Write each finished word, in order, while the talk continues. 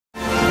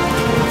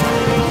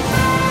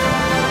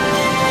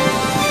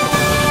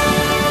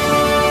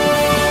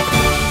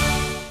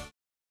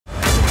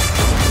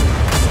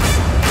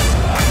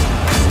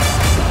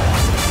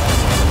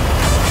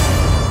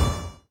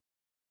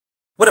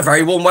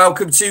very warm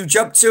welcome to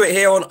Jump to It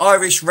here on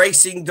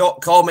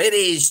irishracing.com. It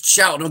is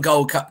Cheltenham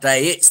Gold Cup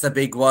day. It's the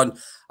big one.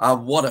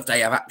 What a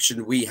day of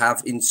action we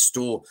have in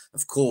store,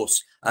 of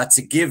course,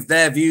 to give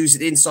their views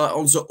and insight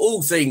onto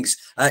all things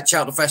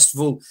Cheltenham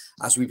Festival.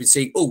 As we've been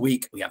seeing all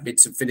week, we have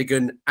Vincent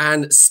Finegan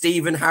and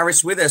Stephen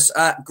Harris with us.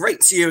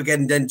 Great to see you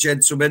again, then,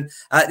 gentlemen.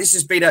 This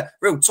has been a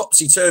real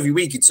topsy-turvy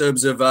week in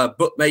terms of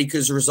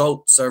bookmakers'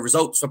 results,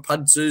 results for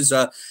punters,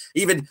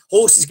 even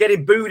horses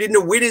getting booed in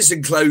the winners'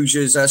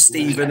 enclosures,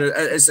 Stephen,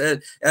 as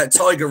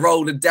Tiger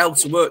Roll and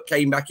Delta Work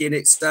came back in.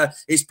 It's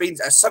been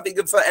something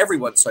good for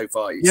everyone so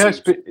far.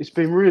 It's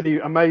been really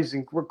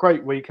amazing,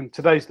 great week, and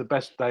today's the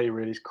best day.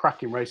 Really, it's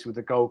cracking racing with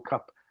the Gold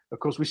Cup. Of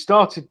course, we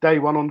started day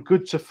one on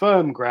good to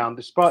firm ground,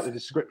 despite the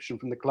description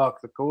from the clerk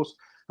of the course.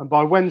 And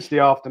by Wednesday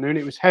afternoon,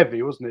 it was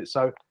heavy, wasn't it?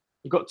 So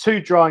we've got 2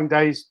 drying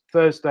days,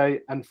 Thursday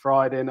and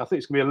Friday, and I think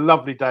it's going to be a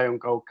lovely day on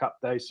Gold Cup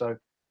day. So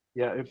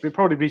yeah, it'll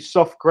probably be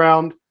soft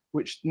ground,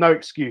 which no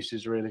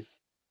excuses really.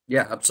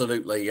 Yeah,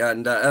 absolutely.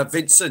 And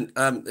Vincent,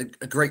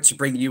 great to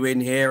bring you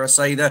in here. I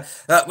say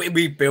that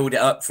we build it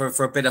up for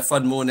a bit of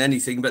fun more than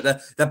anything, but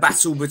the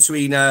battle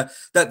between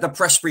the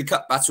Presbury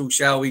Cup battle,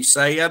 shall we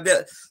say,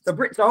 the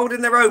Brits are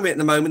holding their own at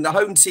the moment. The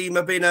home team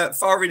have been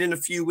firing in a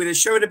few winners,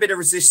 showing a bit of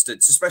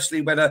resistance,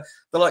 especially when the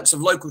likes of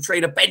local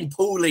trader Ben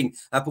Pooling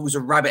pulls a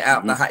rabbit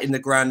out of the hat in the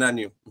Grand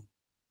Annual.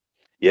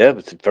 Yeah,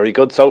 it's very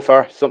good so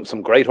far.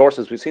 Some great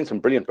horses. We've seen some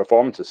brilliant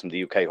performances from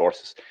the UK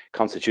horses.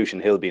 Constitution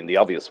Hill being the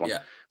obvious one,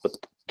 but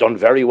done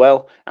very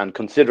well. And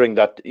considering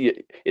that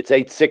it's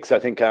 8-6, I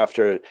think,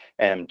 after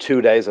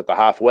 2 days at the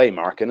halfway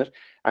mark in it,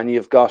 and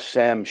you've got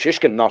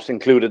Shishkin not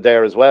included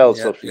there as well.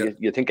 So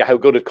you think of how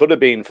good it could have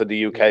been for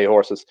the UK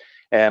horses.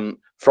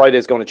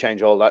 Friday's going to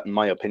change all that, in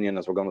my opinion,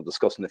 as we're going to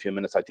discuss in a few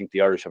minutes. I think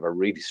the Irish have a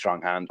really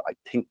strong hand. I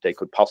think they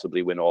could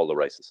possibly win all the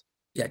races.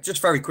 Yeah,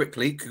 just very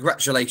quickly,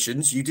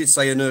 congratulations. You did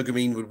say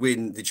Energumene would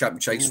win the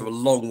Champion Chase from a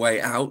long way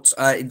out.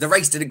 The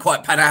race didn't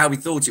quite pan out how we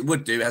thought it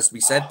would do, has to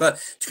be said,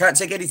 but you can't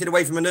take anything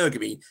away from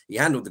Energumene. He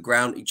handled the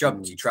ground, he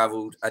jumped, he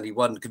travelled, and he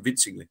won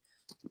convincingly.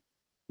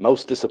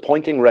 Most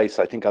disappointing race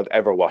I think I've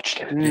ever watched,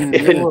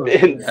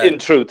 in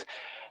truth.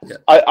 Yeah.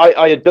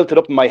 I had built it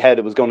up in my head.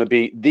 It was going to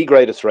be the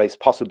greatest race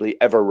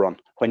possibly ever run.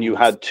 When you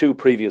had 2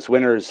 previous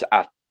winners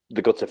at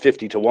the guts of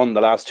 50 to 1,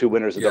 the last 2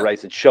 winners of the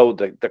race, it showed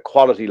the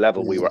quality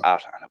level we were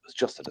at, and it was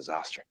just a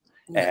disaster.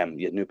 You had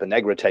Nupa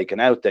Negra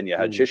taken out, then you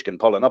had Shishkin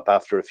pulling up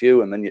after a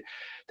few, and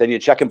then you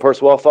check and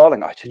Purcewall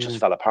falling. It just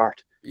fell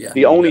apart.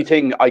 The only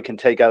thing I can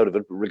take out of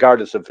it,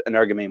 regardless of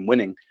Energumene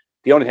winning,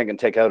 the only thing I can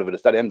take out of it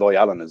is that Envoy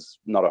Allen is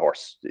not a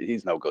horse.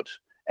 He's no good.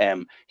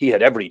 He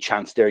had every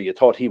chance there. You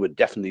thought he would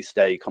definitely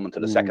stay coming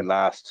to the second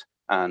last,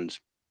 and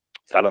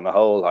fell in the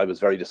hole. I was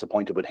very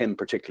disappointed with him,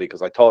 particularly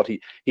because I thought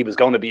he was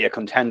going to be a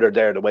contender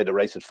there, the way the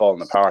race had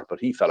fallen apart,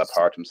 but he fell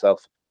apart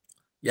himself.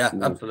 Yeah,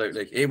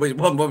 absolutely. It was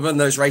one of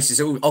those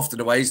races, often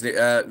the way, isn't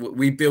it?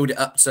 We build it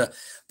up to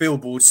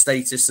billboard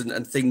status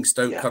and things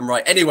don't come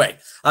right. Anyway,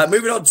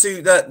 moving on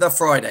to the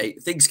Friday.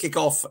 Things kick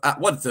off at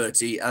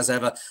 1:30 as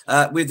ever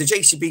with the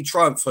JCB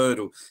Triumph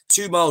Hurdle.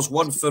 2 miles,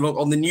 1 furlong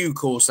on the new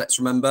course. Let's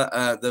remember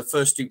the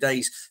first 2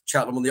 days,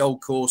 Cheltenham on the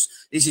old course.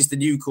 This is the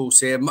new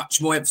course here.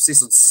 Much more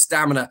emphasis on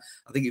stamina,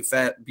 I think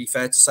it'd be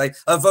fair to say.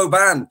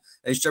 Vauban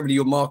is generally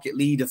your market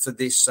leader for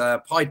this.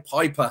 Pied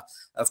Piper,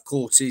 of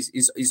course,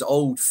 is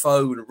old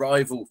foe and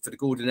rival for the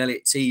Gordon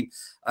Elliott team.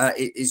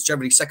 It is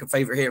generally second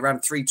favourite here,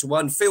 around 3 to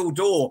 1. Phil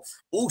Dorr,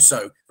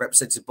 also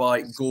represented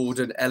by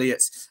Gordon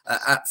Elliott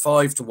at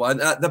 5 to 1.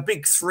 The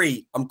big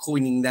 3, I'm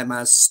coining them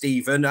as,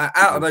 Stephen. Out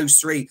of those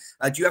 3,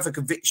 do you have a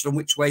conviction on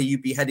which way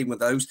you'd be heading with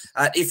those?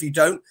 If you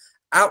don't,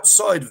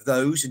 outside of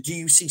those, do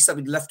you see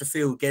something left of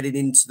field getting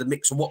into the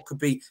mix of what could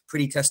be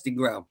pretty testing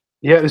ground?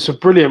 Yeah, it's a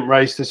brilliant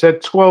race. They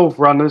said 12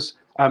 runners.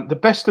 The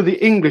best of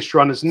the English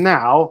runners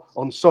now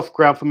on soft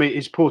ground for me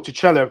is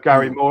Porticello of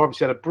Gary Moore.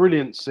 Obviously had a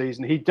brilliant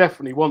season. He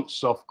definitely wants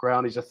soft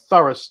ground. He's a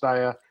thorough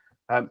stayer.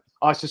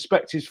 I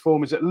suspect his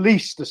form is at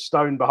least a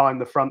stone behind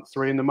the front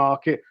 3 in the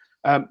market.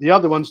 The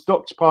other one's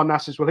Dr.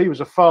 Parnassus. Well, he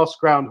was a fast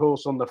ground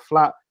horse on the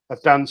flat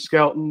of Dan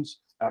Skelton's.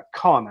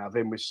 Can't have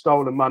him with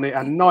stolen money.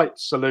 And Knight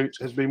Salute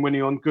has been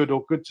winning on good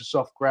or good to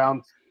soft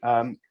ground.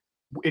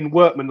 In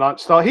workman-like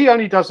style. He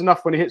only does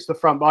enough when he hits the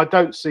front, but I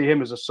don't see him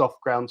as a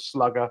soft ground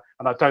slugger,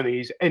 and I don't think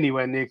he's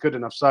anywhere near good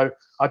enough. So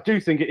I do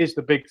think it is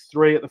the big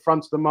 3 at the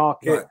front of the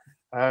market.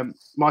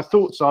 My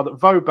thoughts are that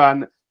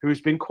Vauban, who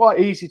has been quite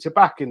easy to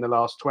back in the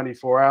last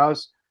 24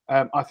 hours,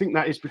 I think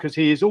that is because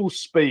he is all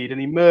speed, and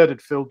he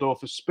murdered Phil Dorr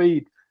for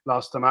speed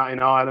last time out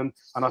in Ireland,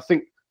 and I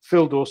think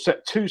Phil Dorr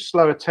set too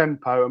slow a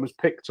tempo and was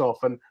picked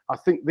off, and I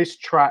think this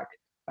track,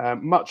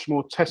 much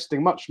more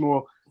testing, much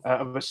more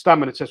of a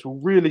stamina test, will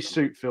really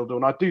suit Phil Dorr.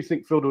 And I do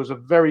think Phil Dorr is a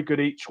very good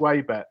each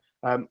way bet.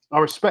 I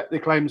respect the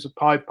claims of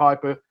Pied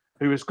Piper,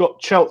 who has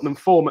got Cheltenham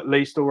form at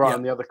least, all right,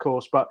 on the other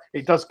course, but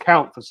it does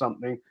count for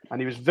something. And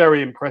he was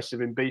very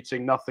impressive in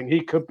beating Nothing. He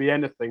could be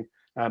anything,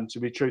 to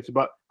be truthful.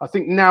 But I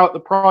think now at the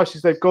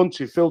prices they've gone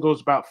to, Phil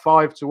Dorr's about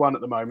 5 to 1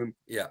 at the moment.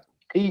 Yeah.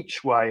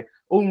 Each way,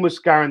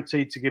 almost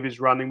guaranteed to give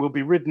his running. Will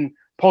be ridden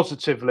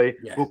positively.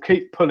 Will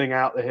keep pulling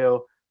out the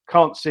hill.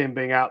 Can't see him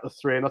being out the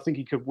 3, and I think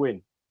he could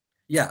win.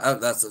 Yeah,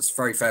 that's a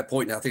very fair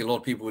point. And I think a lot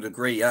of people would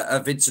agree.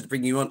 Vincent,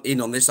 bring you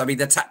in on this. I mean,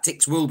 the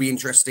tactics will be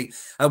interesting.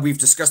 We've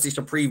discussed this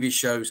on previous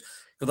shows.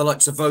 For the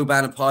likes of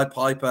Vauban and Pied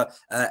Piper,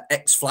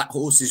 ex-flat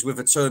horses with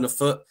a turn of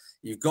foot.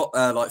 You've got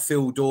like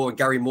Phil Dore and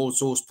Gary Moore's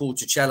horse,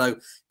 Porticello,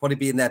 probably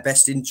be in their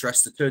best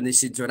interest to turn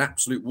this into an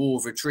absolute war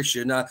of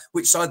attrition.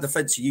 Which side of the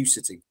fence are you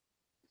sitting?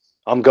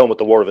 I'm going with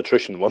the war of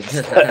attrition one.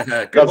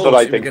 That's what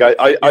I think.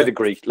 I'd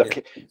agree.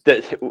 Look,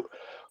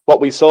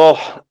 what we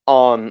saw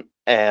on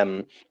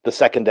the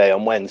second day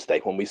on Wednesday,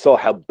 when we saw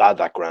how bad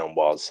that ground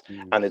was,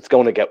 and it's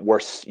going to get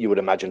worse, you would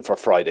imagine, for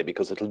Friday,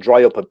 because it'll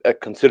dry up a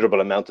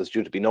considerable amount. There's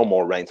due to be no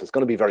more rain, so it's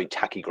going to be very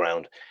tacky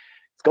ground.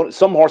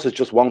 Some horses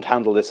just won't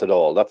handle this at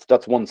all.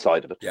 That's one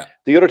side of it. Yeah.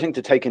 The other thing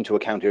to take into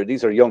account here,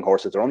 these are young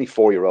horses. They're only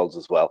 4-year-olds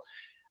as well.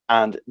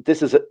 And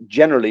this is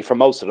generally, for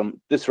most of them,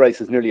 this race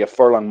is nearly a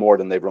furlong more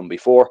than they've run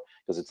before,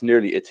 because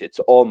it's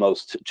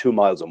almost 2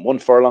 miles and 1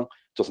 furlong.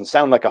 Doesn't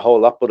sound like a whole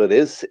lot, but it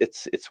is.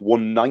 It's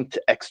 1/9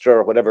 extra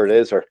or whatever it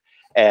is, or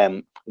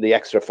the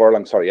extra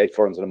furlong. Sorry, 8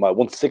 furlongs in a mile,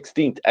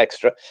 1/16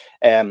 extra.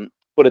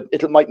 But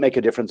it might make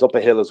a difference up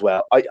a hill as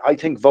well. I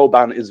think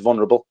Vauban is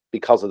vulnerable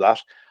because of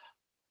that.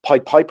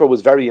 Pied Piper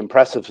was very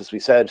impressive, as we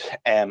said,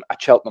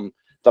 at Cheltenham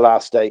the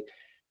last day.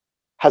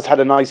 Has had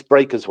a nice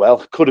break as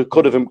well. Could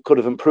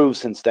have improved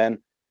since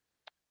then.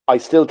 I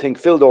still think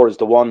Phil Dore is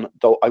the one,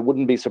 though. I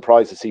wouldn't be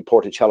surprised to see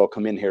Porticello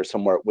come in here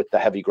somewhere with the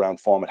heavy ground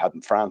form it had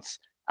in France,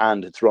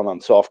 and it's run on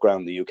soft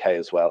ground in the UK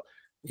as well.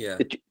 Yeah.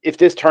 If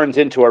this turns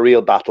into a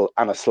real battle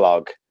and a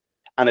slog,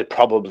 and it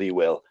probably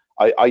will,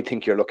 I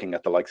think you're looking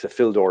at the likes of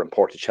Phil Dore and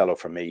Porticello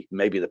for me.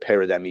 Maybe the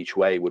pair of them each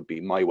way would be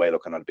my way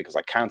looking at it, because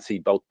I can't see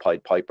both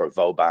Pied Piper,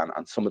 Vauban,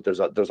 and there's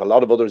a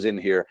lot of others in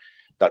here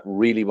that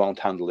really won't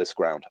handle this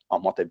ground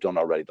on what they've done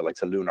already. The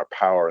likes of Lunar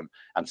Power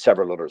and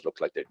several others look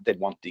like they'd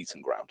want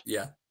decent ground.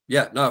 Yeah.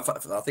 Yeah, no,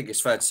 I think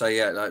it's fair to say,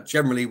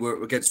 generally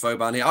we're against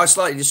Vauban here. I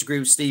slightly disagree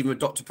with Stephen with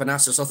Dr.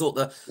 Panassis. I thought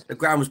the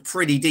ground was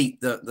pretty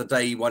deep the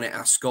day he won it at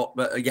Ascot.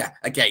 But yeah,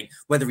 again,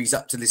 whether he's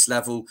up to this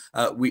level,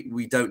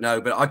 we don't know.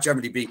 But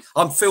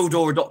I'm Phil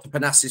Dore and Dr.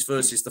 Panassis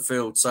versus the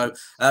field. So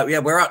yeah,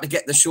 we're out to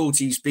get the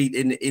shorties beat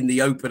in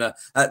the opener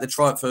at the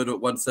Triumph Hurdle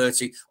at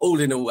 1:30. All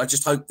in all, I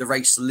just hope the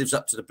race lives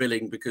up to the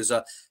billing, because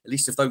at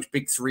least if those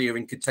big 3 are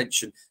in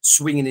contention,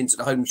 swinging into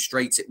the home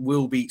straight, it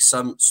will be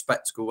some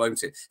spectacle,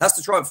 won't it? That's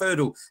the Triumph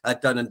Hurdle.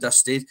 Done and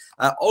dusted.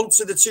 On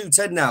to the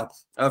 210 now,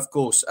 of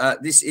course.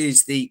 This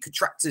is the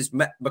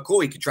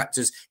McCoy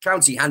Contractors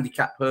County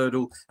Handicap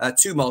Hurdle,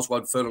 2 miles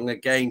 1 furlong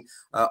again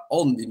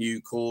on the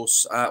new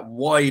course,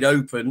 wide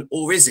open,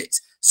 or is it?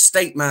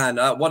 State Man,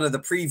 one of the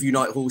preview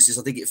night horses,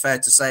 I think it's fair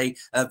to say,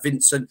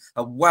 Vincent,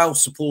 well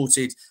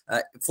supported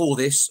for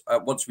this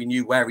once we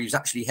knew where he was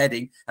actually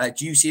heading.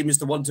 Do you see him as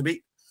the one to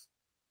beat?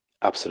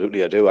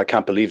 Absolutely, I do. I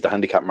can't believe the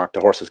handicap mark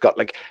the horse has got.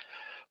 Like,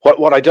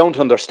 what I don't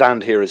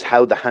understand here is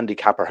how the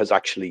handicapper has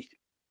actually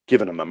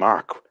given him a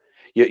mark.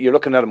 You're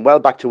looking at him well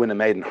back to win a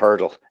maiden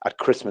hurdle at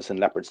Christmas in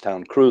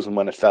Leopardstown, cruising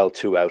when it fell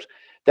 2 out.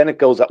 Then it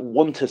goes at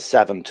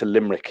 1-7 to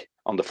Limerick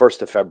on the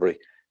 1st of February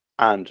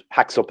and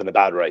hacks up in a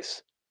bad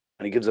race.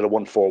 And he gives it a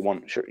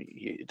 1-4-1. Sure,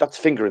 that's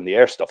finger in the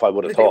air stuff, I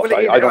would have thought.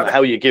 I don't know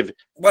how you give.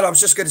 Well, I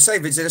was just going to say,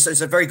 Vincent, it's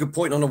a very good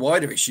point on a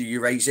wider issue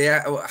you raise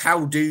here.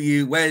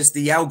 Where's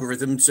the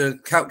algorithm to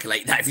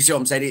calculate that? If you see what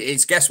I'm saying,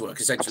 it's guesswork,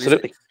 essentially.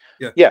 Absolutely.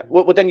 Yeah.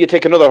 Well, then you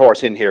take another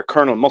horse in here,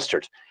 Colonel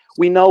Mustard.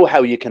 We know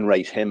how you can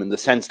rate him in the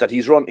sense that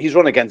he's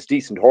run against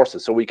decent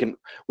horses. So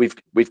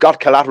we've got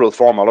collateral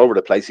form all over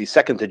the place. He's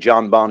second to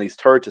John Bond. He's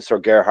third to Sir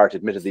Gerhardt,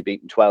 admittedly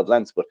beaten 12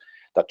 lengths, but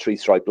that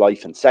 3-stripe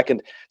life in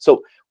second.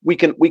 So we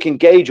can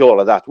gauge all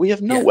of that. We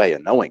have no way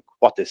of knowing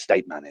what this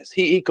State Man is.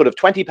 He could have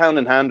 £20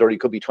 in hand, or he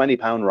could be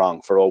 £20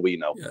 wrong for all we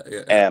know.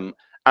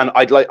 And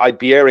I'd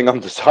be erring on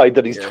the side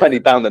that he's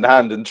 £20 in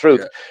hand. In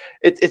truth,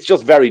 it's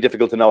just very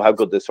difficult to know how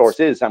good this horse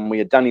is. And we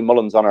had Danny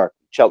Mullins on our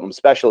Cheltenham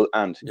special,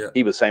 and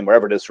he was saying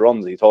wherever this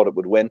runs, he thought it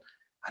would win,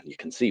 and you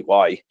can see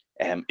why.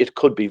 It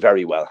could be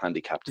very well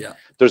handicapped.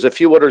 There's a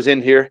few others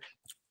in here.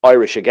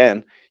 Irish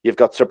again. You've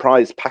got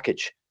Surprise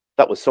Package.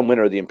 That was some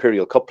winner of the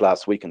Imperial Cup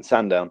last week in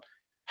Sandown.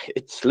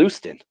 It's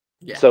sluiced in.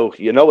 So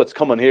it's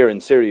coming here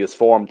in serious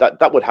form.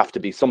 That would have to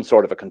be some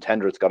sort of a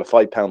contender. It's got a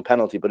 £5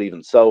 penalty, but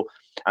even so.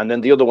 And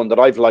then the other one that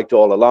I've liked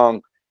all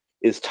along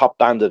is Top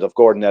Bandit of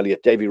Gordon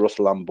Elliott, Davy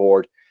Russell on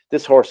board.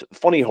 This horse,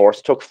 funny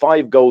horse, took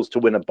 5 goes to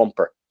win a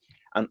bumper.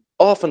 And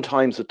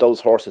oftentimes with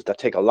those horses that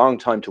take a long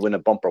time to win a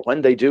bumper,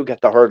 when they do get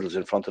the hurdles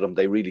in front of them,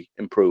 they really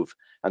improve.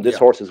 And this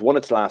horse has won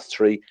its last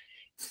 3.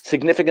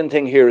 Significant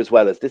thing here as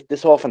well is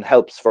this often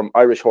helps from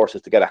Irish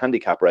horses to get a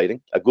handicap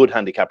rating, a good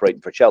handicap rating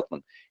for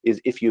Cheltenham,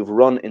 is if you've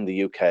run in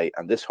the UK,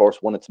 and this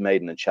horse won its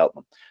maiden in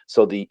Cheltenham.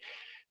 So the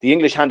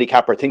English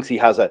handicapper thinks he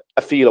has a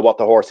feel of what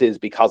the horse is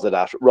because of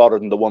that, rather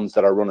than the ones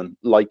that are running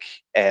like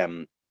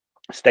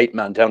State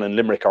Man down in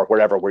Limerick or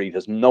wherever, where he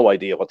has no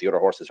idea what the other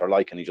horses are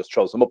like and he just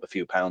throws them up a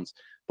few pounds.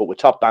 But with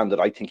Top Bandit,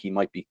 I think he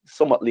might be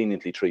somewhat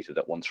leniently treated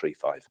at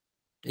 135.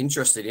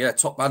 Interesting, yeah.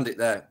 Top bandit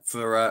there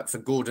for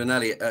Gordon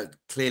Elliott.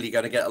 Clearly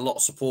going to get a lot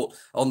of support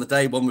on the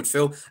day, one would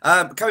feel.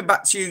 Coming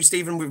back to you,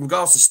 Stephen, with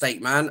regards to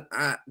State Man,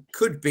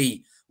 could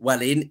be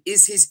well in.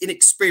 Is his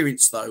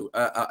inexperience, though,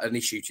 an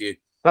issue to you?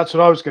 That's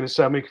what I was going to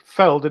say. I mean, he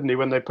fell, didn't he,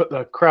 when they put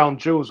the crown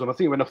jewels on? I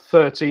think he went a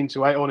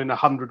 13-8 on in a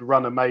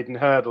 100-runner maiden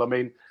hurdle. I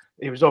mean,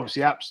 he was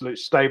obviously absolute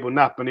stable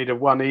nap and he'd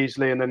have won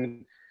easily, and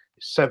then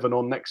 7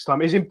 on next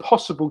time. It's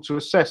impossible to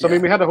assess. Yeah. I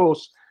mean, we had a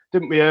horse,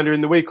 didn't we, earlier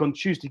in the week on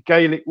Tuesday,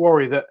 Gaelic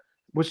Warrior, that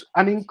was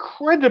an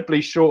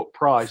incredibly short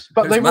price,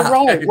 but they were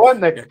right, weren't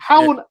they? Yeah.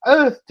 How on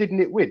earth didn't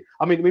it win?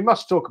 I mean, we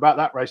must talk about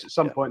that race at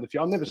some point in the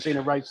future. I've never seen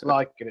a race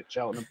like it at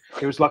Cheltenham.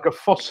 It was like a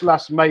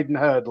Fosslas maiden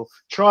hurdle,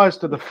 tries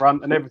to the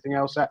front and everything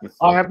else out.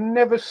 I have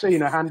never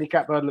seen a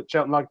handicap hurdle at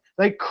Cheltenham like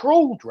they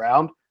crawled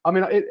round. I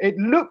mean, it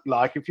looked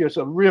like, if you're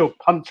sort of real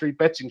puntery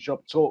betting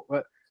shop talk,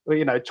 but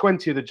you know,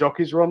 20 of the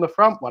jockeys were on the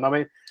front one. I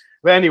mean,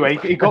 but anyway,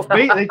 he got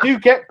beat. They do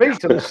get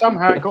beat, and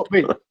somehow it got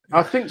beat.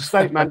 I think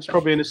State Man's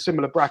probably in a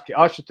similar bracket.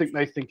 I should think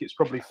they think it's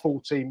probably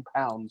 £14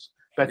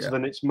 better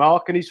than its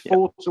mark, and he's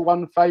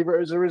 4-1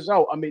 favourite as a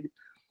result. I mean,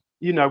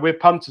 you know, we're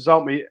punters,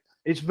 aren't we?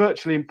 It's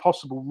virtually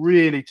impossible,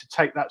 really, to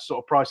take that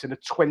sort of price in a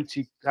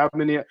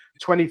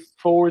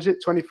 24, is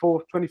it?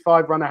 24,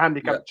 25 runner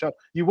handicap. Yeah.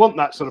 You want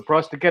that sort of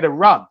price to get a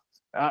run,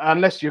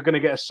 unless you're going to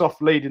get a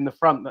soft lead in the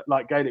front that,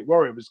 like Gaelic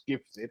Warrior was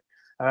gifted.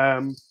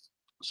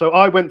 So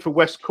I went for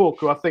West Cork,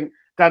 who I think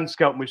Dan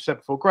Skelton, we've said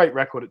before, great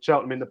record at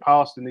Cheltenham in the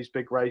past in these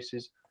big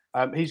races.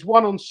 He's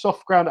won on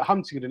soft ground at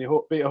Huntingdon. He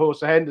beat a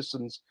horse of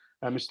Henderson's,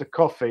 Mr.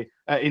 Coffey,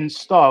 in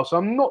style. So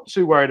I'm not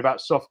too worried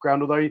about soft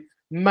ground, although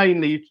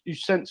mainly you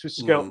sense with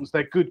Skelton's,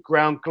 they're good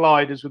ground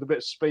gliders with a bit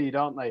of speed,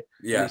 aren't they?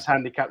 Yeah. In his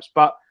handicaps.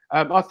 But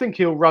I think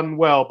he'll run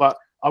well, but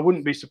I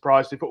wouldn't be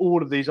surprised if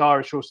all of these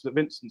Irish horses that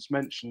Vincent's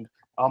mentioned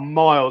are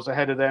miles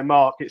ahead of their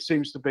mark. It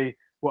seems to be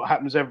what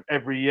happens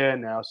every year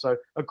now. So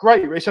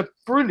it's a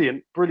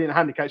brilliant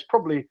handicap. It's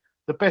probably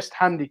the best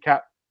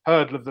handicap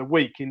hurdle of the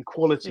week in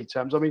quality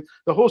terms. I mean,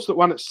 the horse that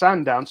won at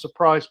Sandown,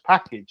 Surprise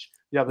Package,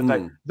 the other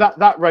day,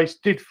 that race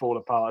did fall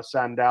apart at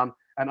Sandown,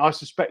 and I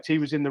suspect he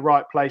was in the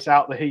right place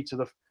out the heat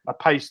of a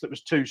pace that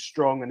was too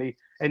strong, and he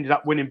ended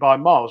up winning by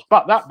miles.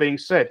 But that being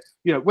said,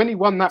 you know, when he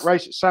won that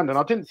race at Sandown,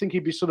 I didn't think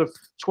he'd be sort of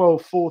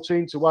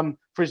 12-14-1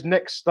 for his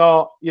next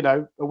start, you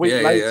know, a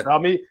week later. Yeah. I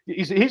mean,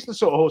 he's the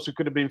sort of horse who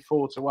could have been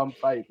 4-1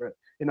 favourite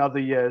in other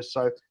years.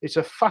 So it's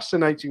a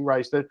fascinating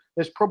race.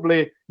 There's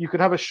probably, you could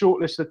have a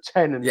short list of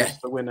 10 and miss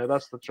the winner.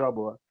 That's the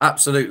trouble.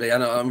 Absolutely.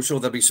 And I'm sure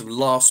there'll be some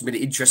last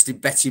minute interesting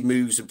betting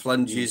moves and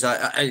plunges.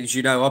 As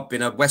you know, I've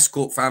been a West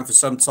Cork fan for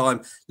some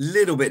time,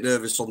 little bit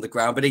nervous on the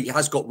ground, but he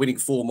has got winning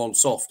form on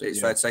soft, it's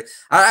fair to say. An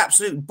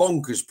absolute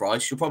bonkers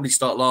price. You'll probably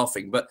start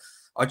laughing, but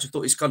I just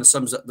thought this kind of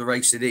sums up the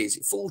race it is.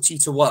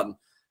 40-1.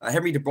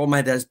 Henry de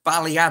Bromhead has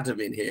Ballyadam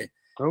in here.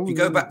 If you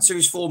go back to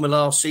his former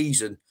last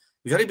season,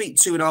 he's only beat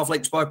 2.5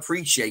 lengths by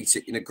Appreciate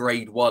It in a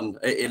Grade 1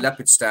 in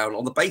Leopardstown.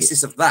 On the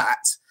basis of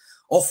that,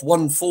 off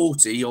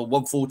 140 or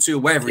 142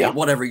 or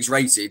whatever he's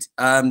rated,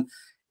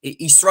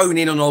 he's thrown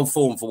in on old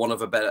form, for want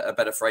of a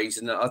better phrase.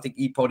 And I think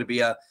he'd probably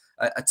be a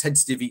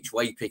tentative each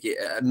way pick,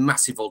 a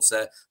massive odds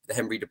there for the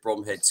Henry de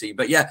Bromhead team.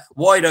 But yeah,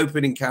 wide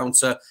open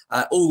encounter,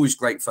 always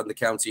great fun, the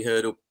county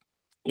hurdle.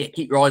 Yeah,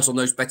 keep your eyes on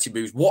those betting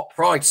moves. What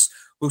price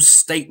will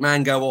State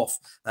Man go off?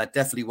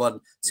 Definitely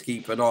one to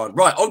keep an eye on.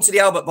 Right, on to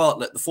the Albert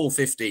Bartlett, the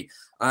 450.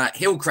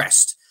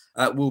 Hillcrest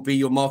will be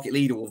your market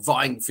leader, or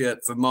vying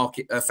for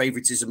market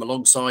favouritism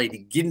alongside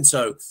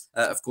Ginto.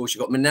 Of course,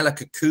 you've got Minella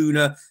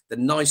Cocooner, the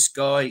nice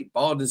guy,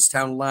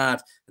 Bardenstown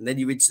lad, and then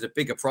you're into the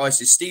bigger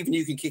prices. Stephen,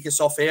 you can kick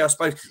us off here, I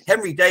suppose.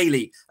 Henry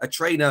Daly, a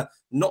trainer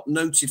not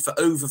noted for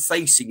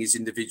over-facing his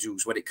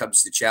individuals when it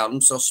comes to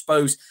Cheltenham. So I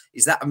suppose,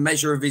 is that a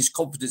measure of his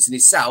confidence in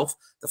himself,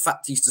 the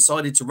fact he's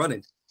decided to run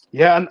in?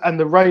 Yeah, and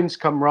the reins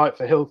come right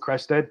for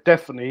Hillcrest there.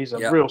 Definitely, he's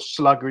a real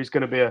slugger. He's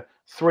going to be a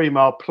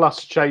 3-mile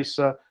plus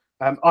chaser.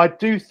 I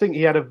do think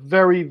he had a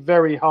very,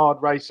 very hard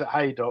race at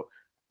Haydock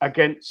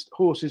against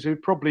horses who are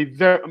probably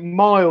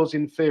miles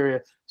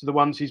inferior to the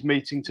ones he's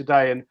meeting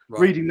today. And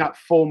reading that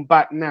form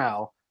back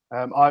now,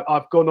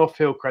 I've gone off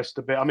Hillcrest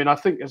a bit. I mean, I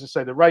think, as I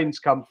say, the reins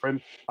come for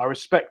him. I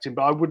respect him,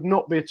 but I would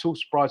not be at all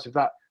surprised if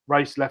that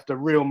race left a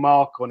real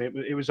mark on it.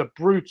 It was a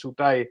brutal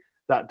day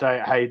that day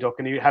at Haydock,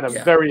 and he had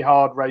a very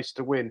hard race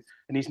to win.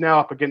 And he's now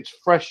up against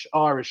fresh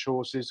Irish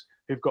horses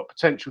who've got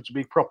potential to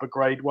be proper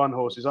Grade 1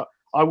 horses.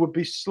 I would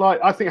be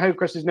I think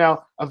Hillcrest is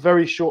now a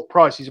very short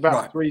price. He's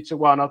about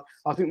 3-1.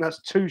 I think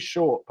that's too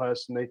short,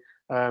 personally,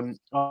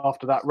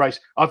 after that race.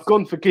 I've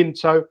gone for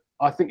Ginto.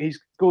 I think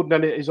Gordon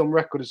Elliott is on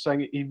record as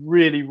saying he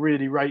really,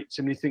 really rates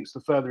him. He thinks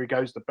the further he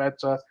goes, the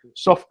better.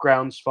 Soft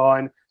ground's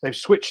fine. They've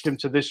switched him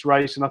to this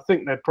race, and I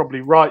think they're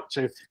probably right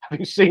to,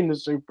 having seen the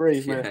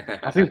Supreme.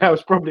 I think that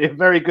was probably a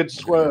very good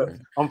swerve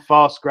on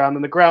fast ground,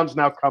 and the ground's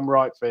now come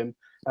right for him.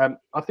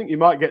 I think you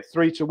might get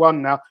 3-1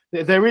 now.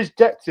 There is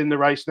depth in the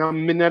race now.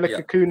 Minella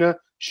Cocooner,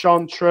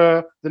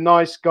 Chantreux, the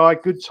nice guy,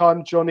 Good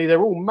Time Johnny.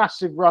 They're all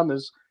massive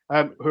runners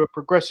who are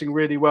progressing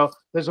really well.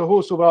 There's a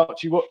horse of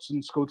Archie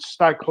Watson's called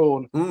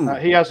Staghorn.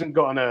 He hasn't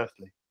got an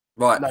earthly.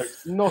 Right. No,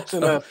 not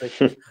an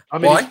earthly. I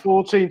mean, Why? he's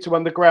 14 to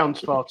 1. The ground's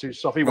far too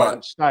soft. He Right.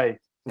 won't stay.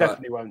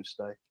 Definitely won't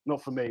stay.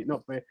 Not for me.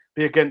 Not for me.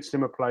 Be against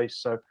him a place.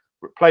 So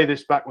play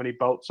this back when he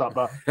bolts up.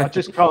 But I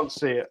just can't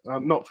see it.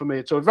 Not for me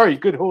at all. A very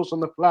good horse on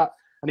the flat,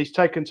 and he's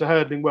taken to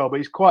hurdling well. But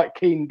he's quite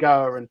keen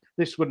goer, and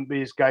this wouldn't be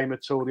his game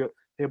at all.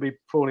 He'll be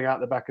falling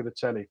out the back of the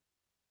telly.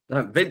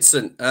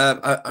 Vincent,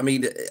 I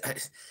mean,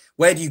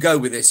 where do you go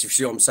with this? If you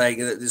see what I'm saying,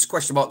 there's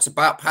question marks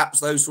about perhaps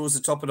those towards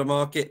the top of the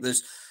market.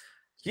 There's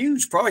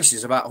huge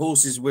prices about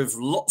horses with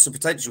lots of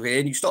potential here,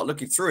 and you start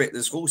looking through it.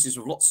 There's horses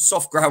with lots of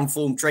soft ground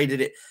form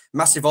traded at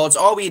massive odds.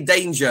 Are we in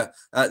danger?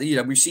 You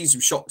know, we've seen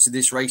some shocks in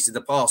this race in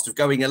the past of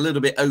going a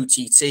little bit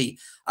OTT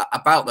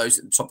about those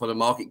at the top of the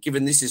market,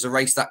 given this is a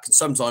race that can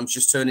sometimes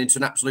just turn into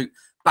an absolute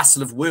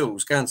battle of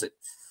wills, can't it?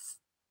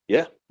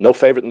 Yeah, no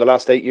favourite in the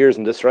last 8 years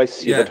in this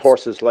race. You've had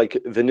horses like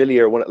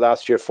Vanillier won it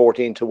last year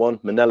 14 to 1,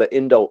 Minella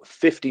Indo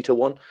 50 to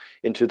 1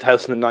 in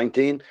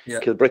 2019,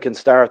 Kilbrick and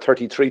Star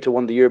 33 to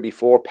 1 the year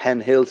before,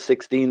 Penn Hill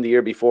 16 the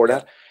year before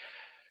that.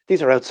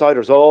 These are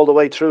outsiders all the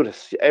way through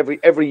this.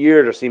 Every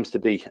year there seems to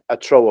be a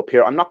throw up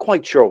here. I'm not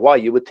quite sure why.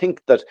 You would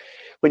think that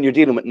when you're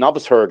dealing with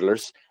novice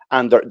hurdlers,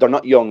 and they're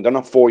not young, they're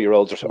not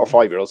 4-year-olds or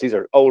 5-year-olds. These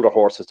are older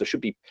horses. There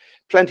should be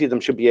plenty of them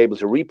should be able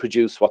to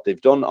reproduce what they've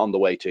done on the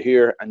way to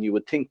here. And you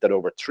would think that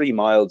over 3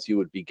 miles you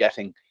would be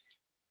getting,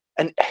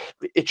 and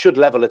it should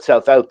level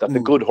itself out that the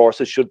good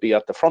horses should be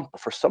at the front, but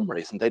for some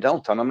reason they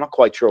don't. And I'm not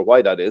quite sure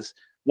why that is.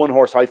 One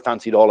horse I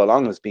fancied all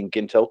along has been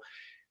Ginto.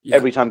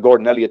 Every time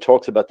Gordon Elliott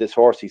talks about this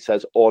horse, he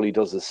says all he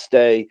does is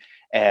stay.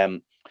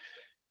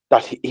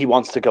 That he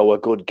wants to go a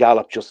good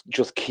gallop,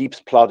 just keeps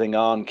plodding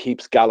on,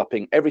 keeps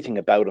galloping. Everything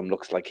about him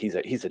looks like he's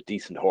a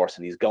decent horse,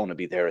 and he's going to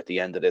be there at the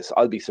end of this.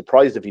 I'll be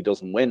surprised if he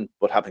doesn't win.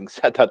 But having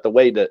said that, the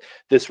way that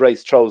this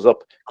race throws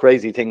up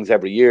crazy things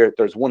every year,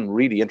 there's one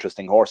really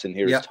interesting horse in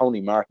here. Is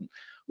Tony Martin,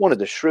 one of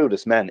the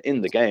shrewdest men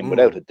in the game,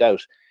 without a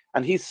doubt.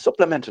 And he's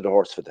supplemented a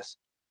horse for this.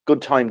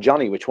 Good Time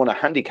Johnny, which won a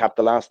handicap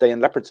the last day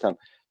in Leopardstown.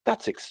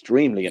 That's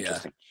extremely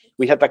interesting.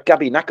 We had that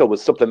Gabby Nacco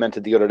was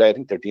supplemented the other day. I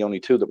think they're the only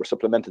two that were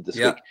supplemented this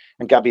week.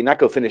 And Gabby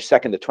Nacco finished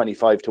second at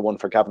 25 to 1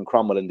 for Gavin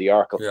Cromwell in the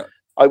Arkle.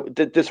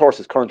 This horse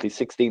is currently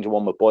 16 to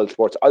 1 with Boyle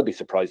Sports. I'll be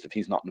surprised if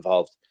he's not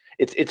involved.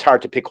 It's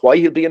hard to pick why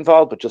he'll be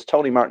involved, but just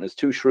Tony Martin is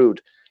too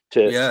shrewd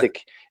to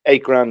stick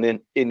 8 grand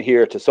in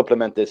here to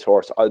supplement this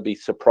horse. I'll be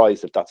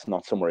surprised if that's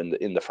not somewhere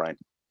in the frame.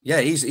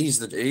 Yeah, he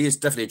is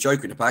definitely a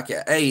joker in the pack.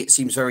 It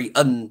seems very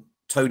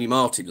Tony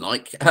Martin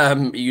like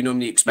you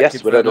normally expect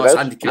him for a nice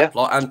handicap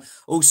plot, and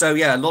also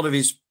a lot of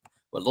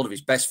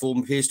his best form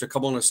appears to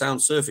come on a sound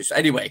surface.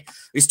 Anyway,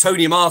 it's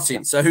Tony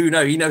Martin, so who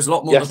knows? He knows a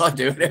lot more than I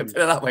do. Put it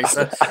that way.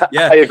 So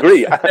I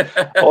agree.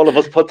 All of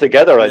us put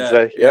together, I'd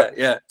say.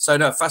 Yeah. So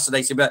no,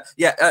 fascinating. But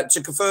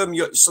to confirm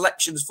your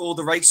selections for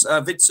the race,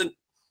 Vincent.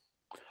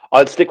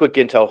 I'll stick with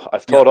Ginto.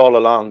 I've thought all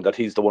along that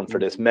he's the one for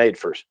this, made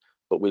for it,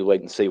 but we'll wait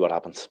and see what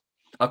happens.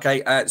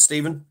 Okay,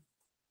 Stephen.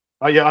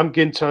 I'm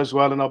Ginto as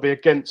well, and I'll be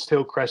against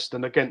Hillcrest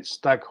and against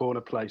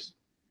Staghorn Place.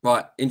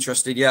 Right,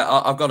 interesting. Yeah,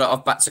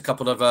 I've backed a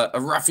couple of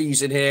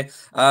roughies in here.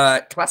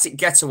 Classic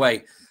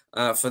Getaway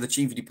for the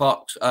Cheveley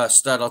Park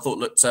stud. I thought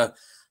looked,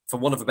 for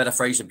one of a better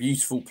phrase, a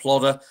beautiful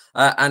plodder.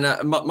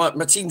 And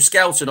my team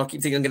scouting, I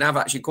keep thinking I'm going to have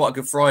actually quite a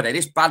good Friday.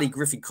 This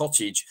Ballygriffin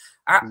Cottage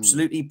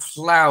absolutely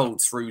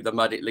ploughed through the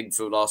mud at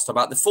Lingfield last time.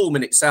 The form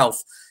in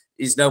itself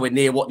is nowhere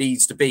near what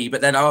needs to be.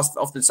 But then I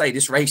often say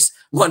this race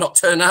might not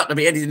turn out to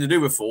be anything to do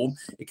with form.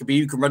 It could be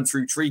who can run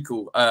through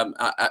treacle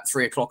at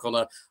 3 o'clock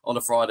on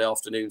a Friday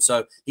afternoon.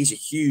 So he's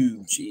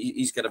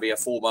he's going to be a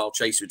 4-mile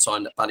chase with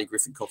time at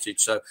Ballygriffin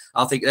Cottage. So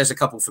I think there's a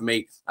couple for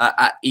me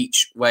at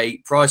each way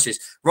prices.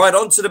 Right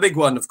on to the big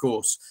one, of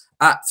course,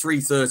 at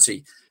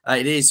 3:30.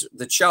 It is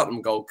the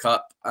Cheltenham Gold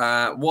Cup.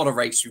 What a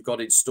race we've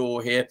got in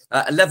store here.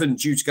 11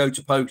 due to go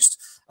to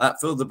post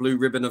for the Blue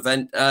Ribbon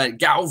event.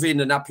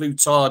 Galvin and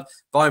Aplutard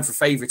vying for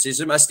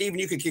favouritism. Stephen,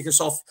 you could kick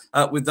us off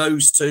with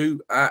those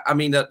two. I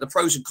mean, the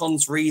pros and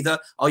cons for either.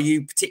 Are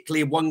you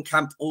particularly in one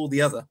camp or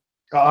the other?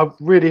 I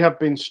really have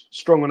been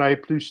strong on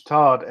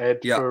Aplutard,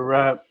 Ed, for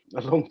a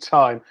long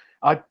time.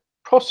 I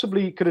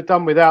possibly could have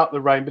done without the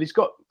rain, but he's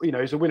got,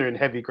 he's a winner in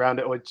heavy ground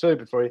at Oid 2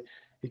 before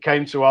he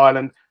came to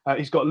Ireland.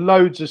 He's got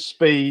loads of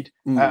speed,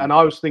 and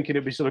I was thinking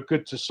it'd be sort of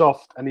good to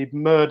soft, and he'd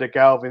murder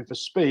Galvin for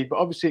speed. But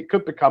obviously, it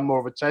could become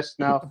more of a test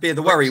now. It'd be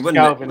the worry, wouldn't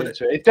Galvin it?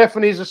 It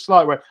definitely is a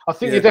slight worry. I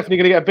think you're definitely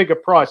going to get a bigger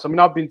price. I mean,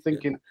 I've been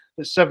thinking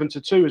that 7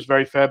 to 2 is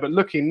very fair, but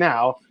looking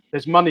now,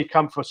 there's money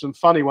come for some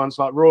funny ones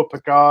like Raw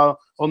Pagal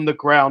on the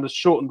ground, has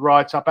shortened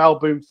right up.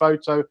 Alboom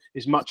Photo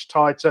is much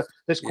tighter.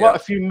 There's quite a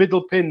few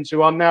middle pins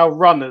who are now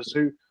runners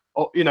who,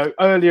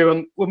 earlier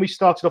on when we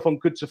started off on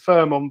Good to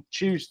Firm on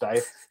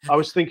Tuesday, I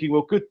was thinking,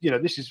 well, good,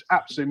 this is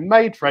absolutely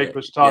made for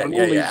Aplutard, and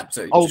all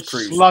these old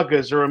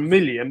sluggers are a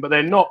million, but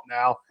they're not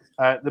now.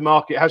 The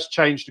market has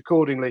changed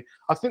accordingly.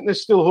 I think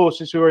there's still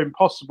horses who are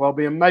impossible. I'll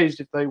be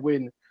amazed if they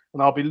win,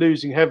 and I'll be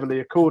losing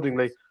heavily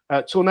accordingly.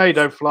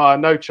 Tornado Flyer,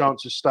 no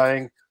chance of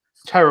staying.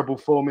 Terrible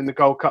form in the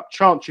Gold Cup.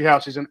 Chantry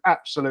House is an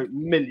absolute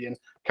million.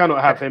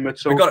 Cannot have him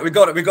at all. We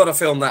got to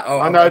film that.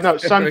 I know. No,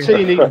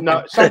 Santini.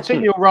 No,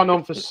 Santini will run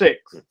on for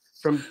 6th.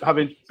 from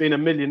having been a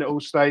million at all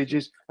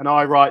stages, and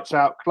I writes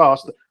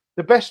outclassed.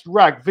 The best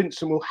rag,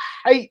 Vincent will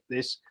hate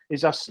this,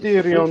 is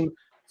Asterion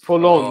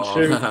Forlange,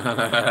 who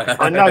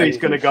I know he's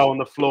going to go on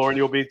the floor and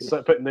you'll be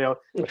putting the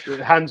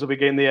hands will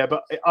be in the air,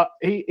 but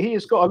he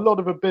has got a lot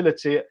of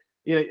ability.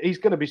 You know, he's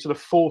going to be sort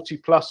of 40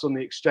 plus on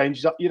the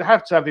exchanges. You'd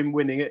have to have him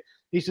winning it.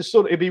 He's the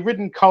sort of, he'd be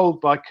ridden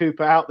cold by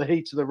Cooper out the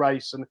heat of the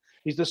race, and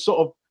he's the sort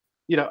of,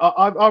 you know,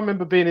 I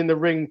remember being in the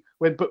ring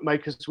when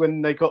bookmakers,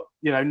 when they got,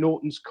 you know,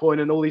 Norton's coin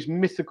and all these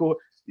mythical.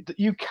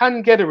 You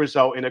can get a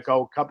result in a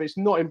Gold Cup. It's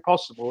not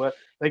impossible.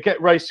 They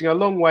get racing a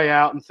long way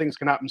out and things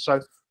can happen. So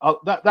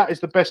that is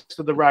the best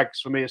of the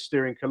rags for me,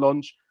 Asterion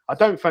Forlange. I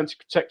don't fancy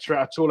Protectorate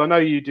at all. I know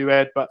you do,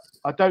 Ed, but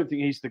I don't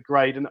think he's the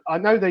grade. And I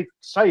know they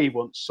say he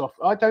wants soft.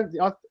 I don't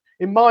think.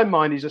 In my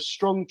mind, he's a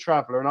strong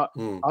traveller,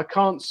 and I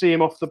can't see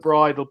him off the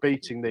bridle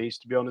beating these,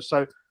 to be honest.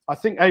 So I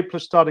think A+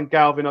 Stud and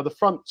Galvin are the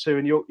front two,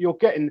 and you're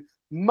getting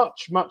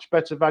much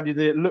better value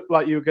than it looked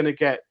like you were going to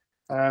get.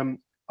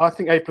 I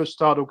think A+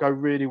 Stud will go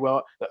really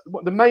well.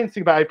 The main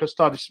thing about A+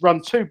 Stud is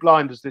run 2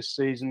 blinders this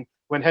season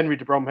when Henry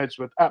de Bromheads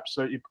were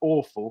absolutely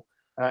awful,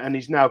 and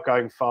he's now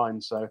going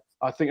fine. So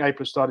I think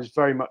A+ Stud is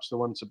very much the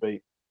one to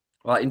beat.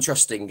 Well,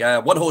 interesting.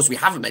 One horse we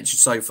haven't mentioned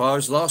so far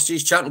is last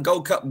year's Cheltenham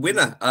Gold Cup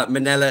winner,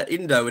 Minella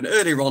Indo. And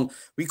earlier on,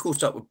 we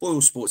caught up with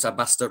Boyle Sports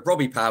ambassador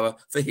Robbie Power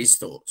for his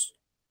thoughts.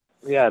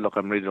 Yeah, look,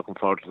 I'm really looking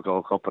forward to the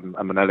Gold Cup, and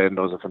Minella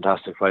Indo is a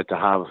fantastic ride to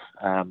have.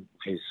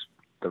 He's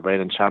the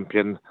reigning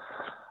champion,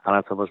 and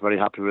I was very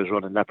happy with his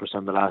run in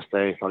Leopardstown the last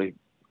day. Thought he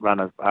ran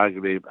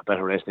arguably a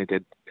better race than he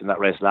did in that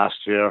race last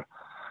year.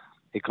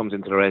 He comes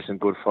into the race in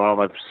good form.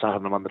 I've sat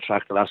him on the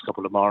track the last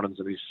couple of mornings,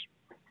 and he's,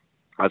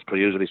 as per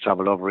usual, he's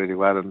travelled over really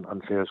well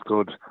and feels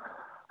good.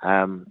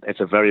 It's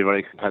a very,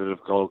 very competitive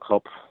Gold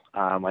Cup.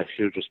 I have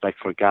huge respect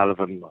for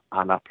Galvin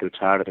and Absolute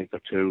Tard. I think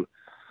they're two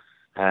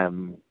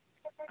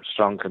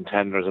strong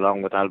contenders,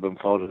 along with Album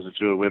Photo, who's a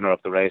dual winner of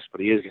the race,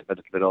 but he is getting a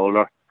little bit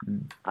older.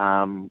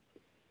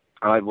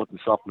 I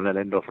wouldn't stop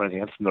Minella Indo for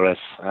anything else in the race.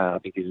 I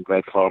think he's in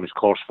great form. His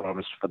course form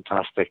is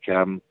fantastic.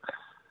 And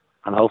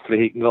hopefully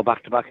he can go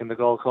back-to-back in the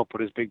Gold Cup.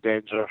 But his big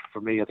danger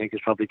for me, I think,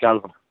 is probably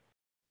Galvin.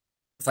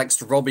 Thanks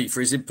to Robbie for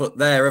his input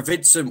there.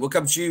 Vincent, we'll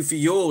come to you for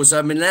yours.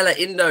 Minella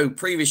Indo,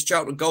 previous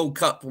Cheltenham Gold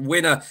Cup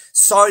winner.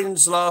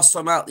 Signs last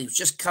time out, he was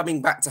just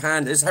coming back to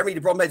hand. As Henry de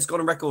Bromhead's got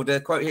on record,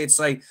 a quote here to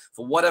say,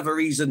 for whatever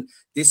reason,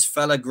 this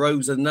fella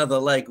grows another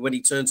leg when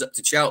he turns up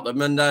to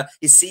Cheltenham. And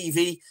his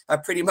CV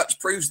pretty much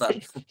proves that.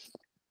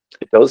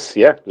 It does,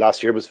 yeah.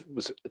 Last year was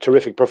a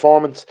terrific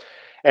performance.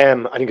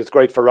 I think it's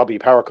great for Robbie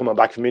Power coming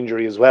back from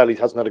injury as well. He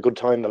hasn't had a good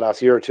time the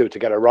last year or two to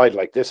get a ride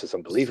like this. It's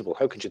unbelievable.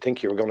 How could you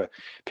think you were going to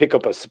pick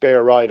up a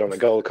spare ride on a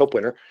Gold Cup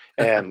winner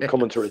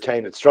coming to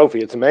retain its trophy?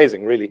 It's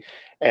amazing, really.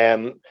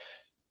 The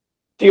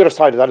other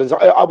side of that is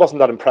I wasn't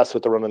that impressed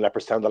with the run in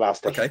Leopardstown the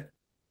last day. Okay.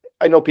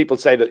 I know people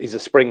say that he's a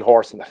spring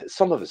horse, and that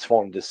some of his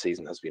form this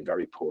season has been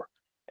very poor.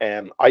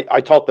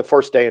 I thought the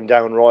first day in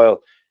Down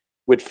Royal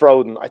with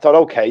Froden, I thought,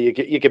 okay, you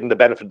give him the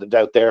benefit of the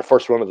doubt there,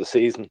 first run of the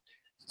season,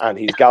 and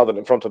he's Galvin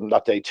in front of him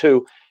that day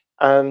too.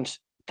 And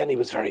then he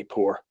was very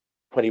poor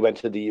when he went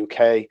to the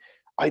UK.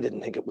 I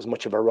didn't think it was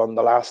much of a run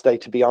the last day,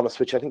 to be honest,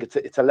 which I think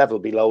it's a level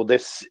below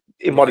this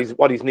in what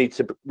he needs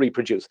to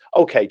reproduce.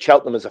 Okay,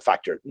 Cheltenham is a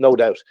factor, no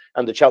doubt,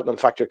 and the Cheltenham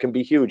factor can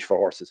be huge for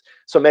horses.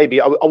 So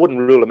maybe I wouldn't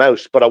rule him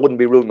out, but I wouldn't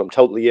be ruling them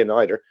totally in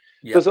either.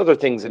 Yep. There's other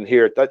things in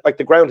here, that, like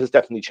the ground has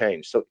definitely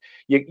changed. So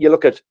you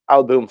look at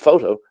Album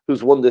Photo,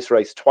 who's won this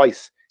race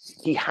twice.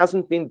 He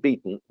hasn't been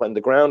beaten when the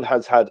ground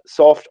has had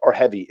soft or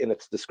heavy in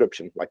its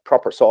description, like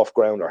proper soft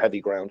ground or heavy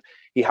ground.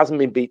 He hasn't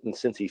been beaten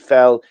since he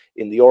fell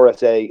in the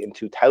RSA in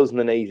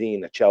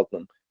 2018 at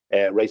Cheltenham,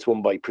 race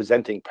won by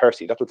Presenting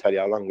Percy. That'll tell you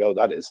how long ago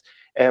that is.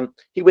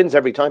 He wins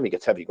every time he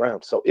gets heavy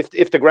ground. So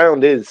if the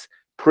ground is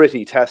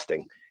pretty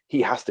testing,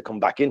 he has to come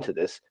back into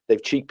this.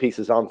 They've cheek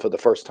pieces on for the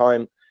first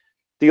time.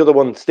 The other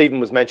one, Stephen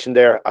was mentioned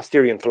there,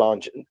 Asterion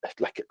Forlange.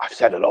 Like I've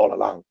said it all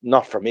along,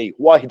 not for me.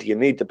 Why do you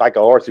need to back a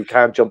horse who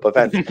can't jump a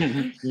fence?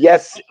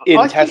 Yes,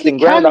 in testing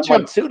ground, that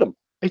might suit him.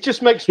 He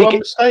just makes one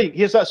mistake.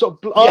 He has that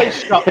sort of eye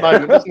shut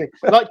moment, doesn't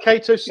he? Like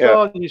Cato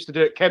Starr used to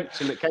do at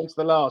Kempton, that came to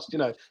the last, you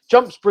know,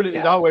 jumps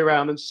brilliantly the whole way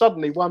around, and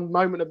suddenly one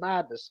moment of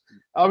madness.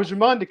 I was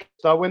reminded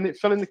when it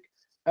fell in the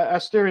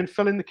Asterion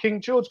fell in the King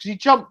George, because he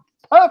jumped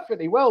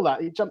perfectly well.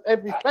 He jumped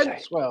every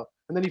fence well,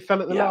 and then he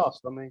fell at the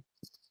last. I mean.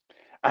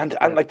 And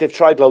like they've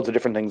tried loads of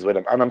different things with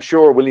him, and I'm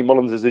sure Willie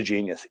Mullins is a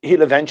genius.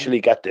 He'll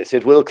eventually get this.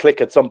 It will click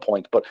at some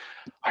point, but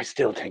I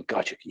still think,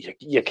 God,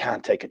 you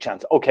can't take a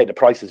chance. Okay, the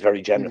price is very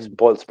generous.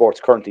 Boyle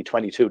Sports currently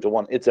 22 to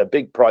 1. It's a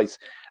big price,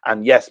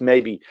 and yes,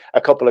 maybe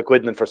a couple of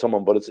quid for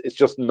someone, but it's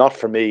just not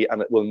for me,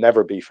 and it will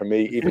never be for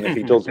me, even if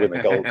he does win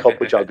a Gold Cup,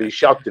 which I'll be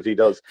shocked if he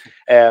does.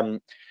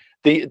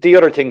 The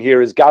other thing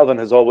here is Galvin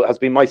has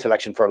been my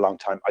selection for a long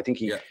time. I think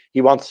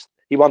he wants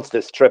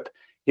this trip.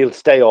 He'll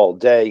stay all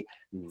day.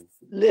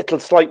 Little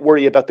slight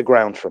worry about the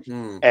ground for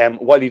him.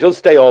 While he does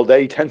stay all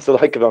day, he tends to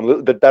like it on a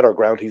little bit better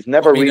ground. He's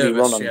never really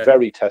run on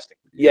very testing.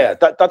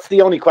 That's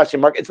the only question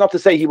mark. It's not to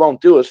say he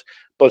won't do it,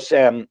 but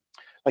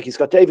Like, he's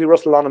got Davy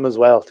Russell on him as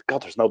well.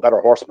 God, there's no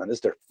better horseman,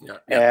 is there?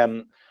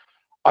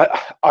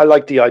 I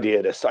like the idea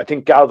of this. I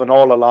think Galvin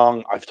all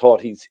along, I've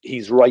thought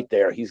he's right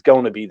there. He's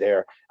going to be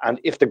there. And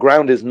if the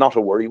ground is not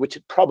a worry, which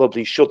it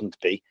probably shouldn't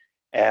be,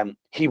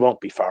 he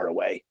won't be far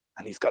away.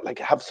 And he's got, like,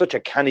 have such a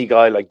canny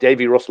guy like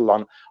Davy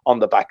Russell on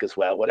the back as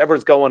well.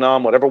 Whatever's going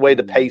on, whatever way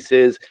the pace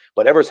is,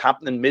 whatever's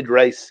happening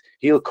mid-race,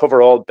 he'll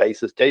cover all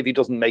bases. Davy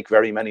doesn't make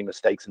very many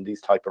mistakes in these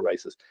type of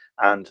races.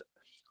 And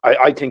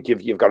I think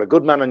you've got a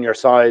good man on your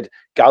side.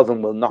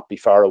 Galvin will not be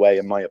far away,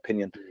 in my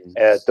opinion.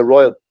 The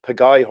Royal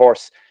Pagaille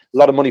horse, a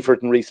lot of money for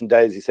it in recent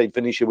days. You say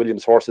Venetia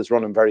Williams' horse is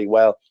running very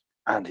well,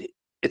 and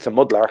it's a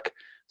mudlark.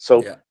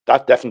 So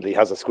that definitely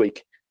has a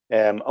squeak.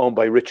 Owned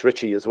by Rich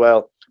Ritchie as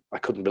well. I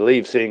couldn't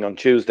believe seeing on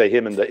Tuesday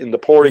him in the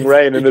pouring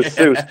rain in his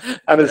suit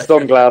and his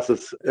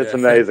sunglasses. It's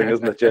amazing,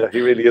 isn't it? Yeah, he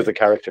really is a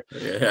character.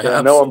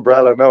 No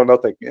umbrella, no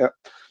nothing. Yeah.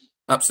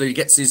 Absolutely. He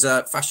gets his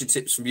fashion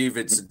tips from you,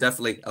 Vincent.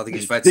 Definitely. I think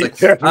it's fair to say. He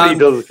certainly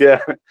does, yeah.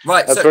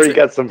 Right. That's where he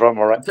gets them from,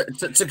 all right.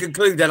 To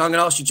conclude, then, I'm going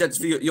to ask you, gents,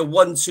 for your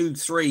 1, 2,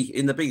 3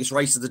 in the biggest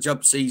race of the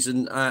jump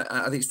season.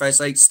 I think it's fair to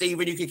say.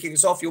 Stephen, you can kick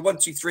us off. Your 1,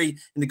 2, 3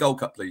 in the Gold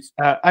Cup, please.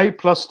 A+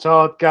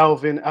 Tard,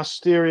 Galvin,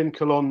 Asterian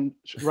Colon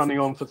running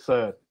on for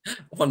third.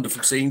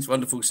 Wonderful scenes,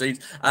 wonderful scenes.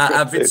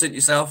 Vincent,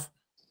 yourself?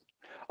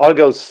 I'll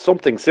go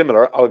something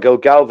similar. I'll go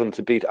Galvin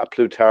to beat A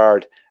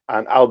Plutard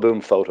and Album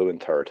Photo in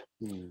third.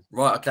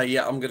 Right. Okay.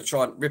 Yeah, I'm going to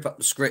try and rip up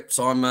the script.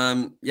 So I'm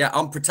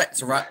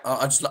Protectorat.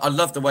 I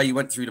love the way you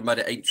went through the mud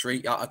at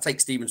Aintree. I take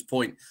Stephen's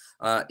point.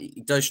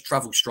 He does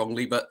travel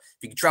strongly, but if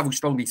he can travel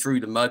strongly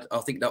through the mud, I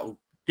think that will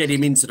get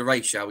him into the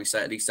race, shall we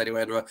say, at least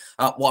anyway.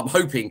 What I'm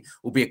hoping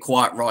will be a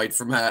quiet ride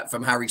from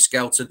Harry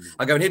Skelton.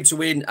 I'm going him to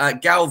win.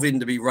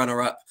 Galvin to be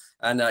runner-up.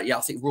 And I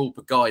think Royal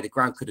Pagaille, the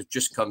ground could have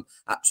just come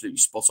absolutely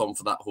spot on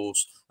for that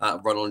horse,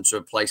 run on into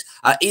a place.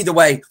 Either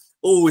way,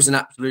 always an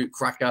absolute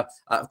cracker.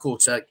 Of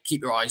course,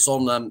 keep your eyes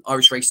on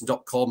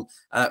irishracing.com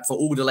for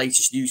all the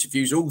latest news and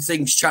views, all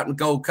things Cheltenham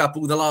Gold Cup,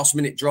 all the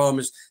last-minute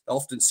dramas. There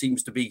often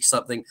seems to be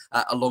something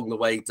along the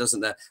way,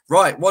 doesn't there?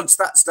 Right, once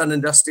that's done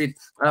and dusted,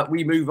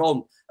 we move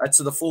on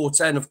to the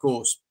 410, of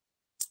course,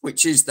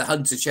 which is the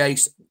Hunter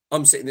Chase.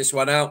 I'm sitting this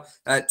one out.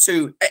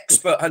 2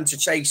 expert Hunter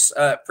Chase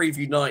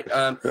preview night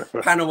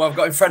panel I've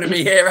got in front of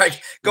me here.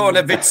 Go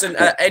on, Vincent.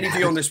 Any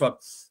view on this one?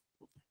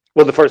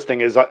 Well, the first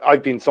thing is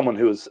I've been someone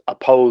who has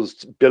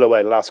opposed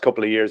Billaway the last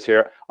couple of years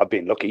here. I've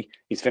been lucky.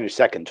 He's finished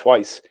second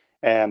twice.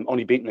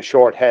 Only beaten a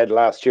short head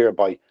last year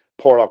by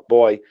Porlock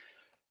Boy.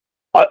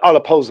 I'll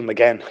oppose him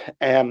again.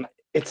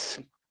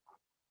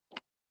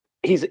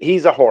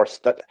 He's a horse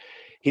that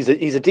he's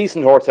a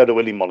decent horse out of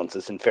Willie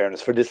Mullins, in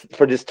fairness, for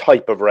this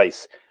type of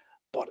race.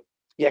 But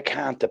you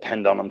can't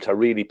depend on him to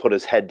really put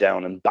his head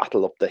down and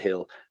battle up the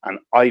hill. And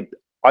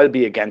I'll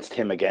be against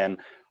him again.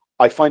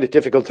 I find it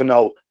difficult to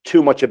know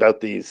too much about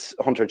these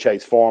Hunter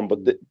Chase form, but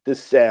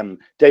this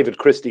David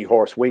Christie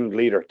horse, Winged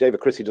Leader, David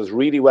Christie does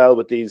really well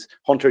with these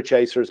Hunter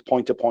Chasers,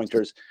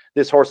 point-to-pointers.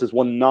 This horse has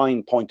won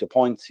 9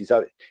 point-to-points.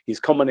 He's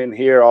coming in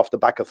here off the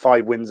back of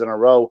 5 wins in a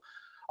row.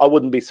 I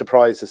wouldn't be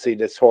surprised to see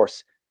this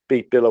horse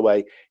beat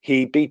Billaway.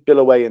 He beat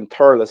Billaway in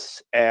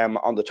Thurles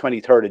on the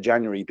 23rd of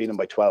January, beat him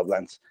by 12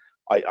 lengths.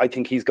 I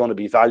think he's going to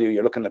be value.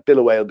 You're looking at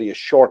Billaway will be a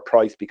short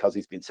price because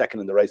he's been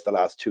second in the race the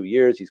last 2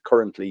 years. He's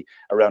currently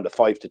around a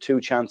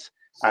 5-2 chance.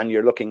 And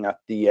you're looking at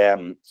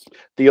the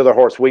other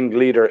horse, Winged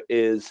Leader,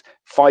 is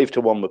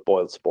 5-1 with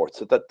Boyle Sports.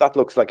 So that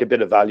looks like a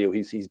bit of value.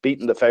 He's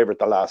beaten the favourite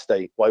the last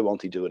day. Why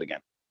won't he do it again?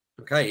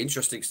 Okay,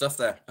 interesting stuff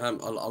there. I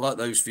like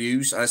those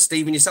views.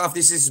 Stephen, yourself,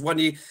 this is when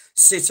you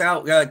sit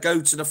out,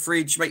 go to the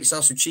fridge, make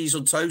yourself some cheese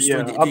on toast,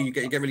 or do you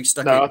get really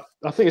stuck in?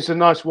 I think it's a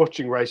nice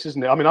watching race,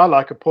 isn't it? I mean, I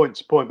like a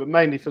point-to-point, but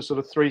mainly for sort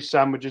of 3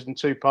 sandwiches and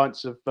 2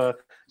 pints of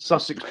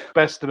Sussex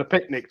best and a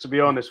picnic, to be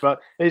honest. But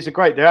it's a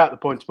great day out, the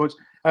point-to-points.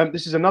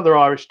 This is another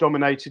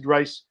Irish-dominated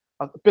race.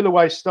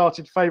 Billaway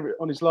started favourite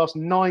on his last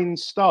 9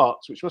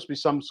 starts, which must be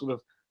some sort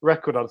of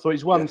record. I thought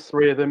he's won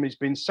 3 of them. He's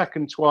been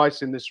second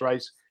twice in this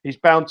race. He's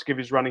bound to give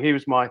his running. He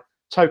was my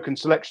token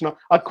selection.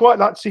 I'd quite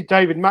like to see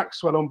David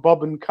Maxwell on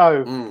Bob and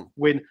Co.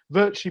 win.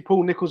 Virtually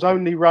Paul Nicholls'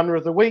 only runner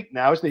of the week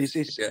now, isn't he?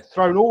 He's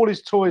thrown all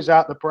his toys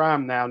out the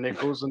pram now,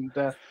 Nicholls, and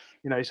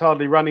he's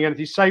hardly running anything.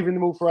 He's saving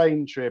them all for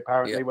Aintree,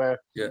 apparently, where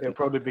it'll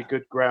probably be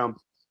good ground.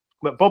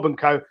 But Bob and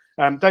Co.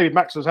 David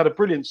Maxwell's had a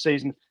brilliant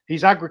season.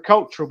 He's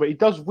agricultural, but he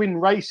does win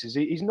races.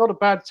 He's not a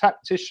bad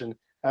tactician.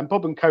 And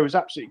Bob and Co was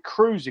absolutely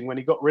cruising when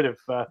he got rid of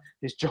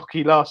his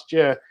jockey last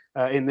year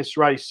in this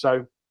race.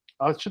 So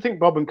I should think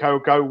Bob and Co will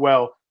go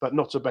well, but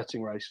not a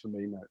betting race for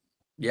me, no.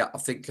 Yeah, I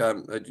think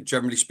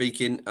generally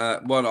speaking,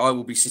 one I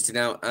will be sitting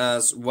out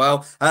as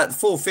well. The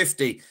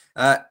 450,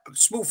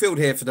 small field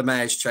here for the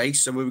Mayor's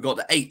Chase. So we've got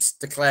the 8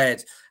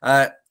 declared.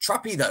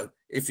 Trappy, though,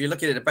 if you're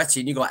looking at the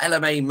betting, you've got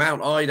LMA,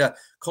 Mount Ida,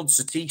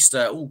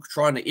 Concertista, all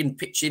trying to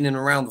pitch in and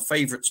around the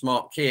favourites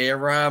mark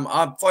here.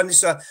 I find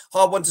this a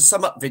hard one to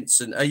sum up,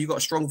 Vincent. You got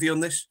a strong view on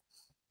this?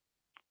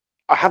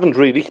 I haven't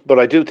really, but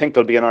I do think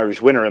there'll be an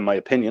Irish winner, in my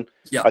opinion.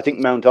 Yeah. I think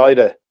Mount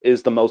Ida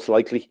is the most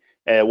likely.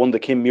 Won the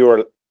Kim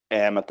Muir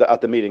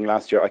at the meeting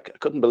last year. I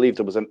couldn't believe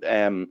there was a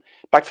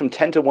back from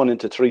 10-1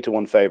 into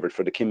 3-1 favourite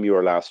for the Kim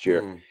Muir last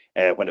year,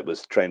 when it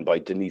was trained by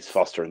Denise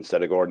Foster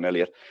instead of Gordon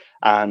Elliott.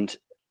 And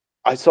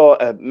I saw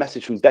a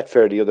message from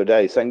Betfair the other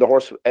day saying the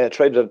horse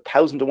traded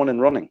 1,000-1 in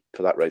running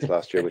for that race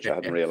last year, which I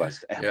hadn't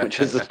realised, which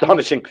is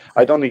astonishing.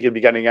 I don't think he'll be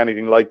getting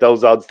anything like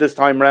those odds this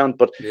time round.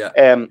 But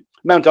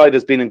Mount Ida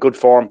has been in good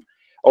form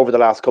over the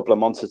last couple of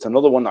months. It's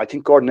another one. I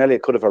think Gordon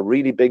Elliott could have a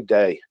really big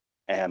day,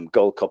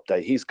 Gold Cup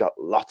day. He's got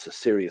lots of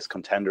serious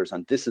contenders,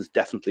 and this is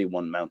definitely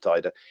one, Mount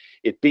Ida.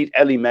 It beat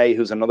Ellie May,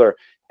 who's another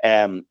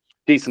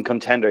decent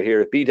contender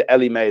here. It beat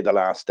Ellie May the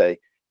last day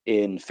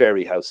in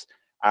Fairy House,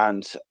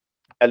 and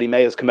Ellie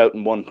May has come out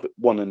and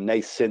won in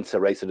Nace since, a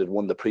race that had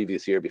won the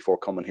previous year before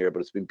coming here,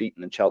 but it's been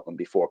beaten in Cheltenham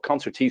before.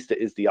 Concertista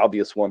is the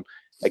obvious one,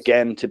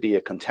 again, to be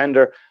a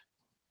contender,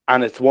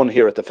 and it's won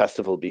here at the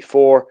festival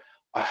before.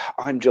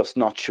 I'm just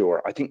not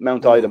sure. I think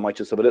Mount Ida might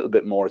just have a little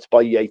bit more. It's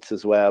by Yates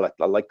as well.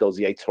 I like those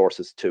Yates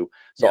horses too.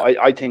 So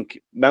I think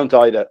Mount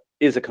Ida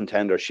is a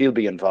contender. She'll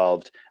be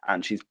involved,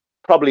 and she's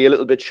probably a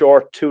little bit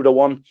short,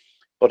 2-1,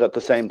 but at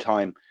the same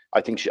time,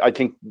 I think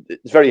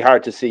it's very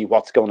hard to see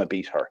what's going to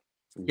beat her.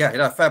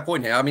 Yeah, fair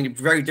point here. I mean,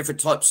 very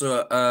different types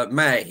of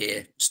mare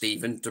here,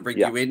 Stephen, to bring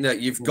you in.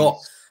 You've got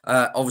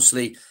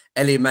obviously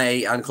Ellie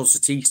May and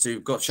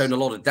Concertista, who've shown a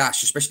lot of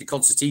dash, especially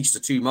Concertista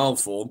 2-mile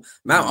form.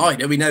 Mount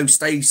Ida, we know,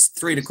 stays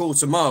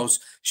 3.25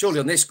 miles. Surely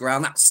on this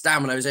ground, that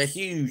stamina is a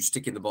huge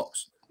tick in the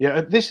box.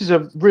 Yeah, this is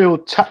a real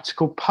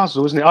tactical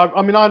puzzle, isn't it?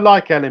 I mean, I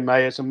like Ellie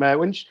May as a mare.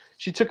 When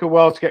she took a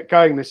while to get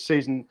going this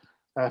season,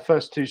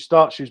 first 2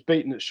 starts, she was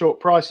beaten at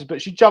short prices,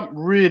 but she jumped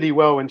really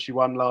well when she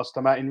won last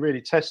time out in really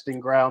testing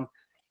ground.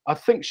 I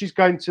think she's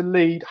going to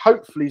lead.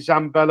 Hopefully,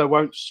 Zambella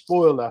won't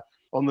spoil her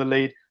on the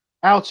lead.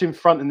 Out in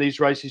front in these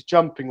races,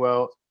 jumping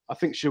well, I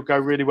think she'll go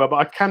really well. But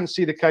I can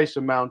see the case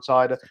of Mount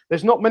Ida.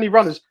 There's not many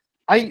runners.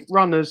 8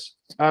 runners,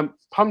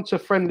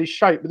 punter-friendly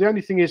shape. But the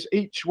only thing is,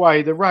 each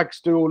way, the rags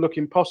do all look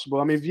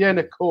impossible. I mean,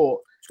 Vienna Court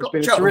has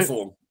been a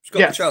terrific...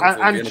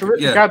 and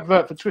terrific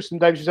advert for Twiston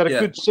Davis. He's had a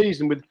good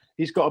season with.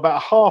 He's got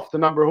about half the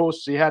number of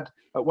horses he had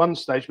at one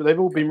stage, but they've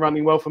all been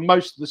running well for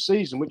most of the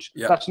season, which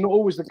that's not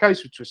always the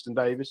case with Twiston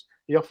Davis.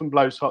 He often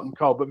blows hot and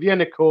cold. But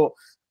Vienna Court,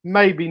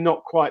 maybe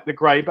not quite the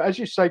grey, but as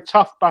you say,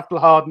 tough, battle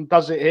hardened,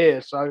 does it here.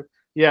 So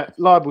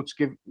liable to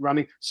give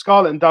running.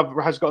 Scarlet and Dove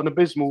has got an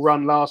abysmal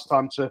run last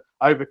time to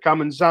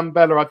overcome, and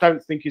Zambella I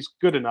don't think is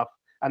good enough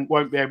and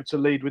won't be able to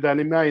lead with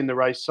Ellie May in the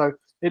race. So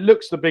it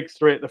looks the big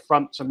 3 at the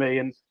front to me,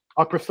 and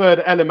I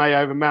preferred Ellie May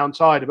over Mount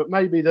Ida, but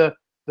maybe the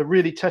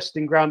really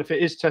testing ground, if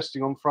it is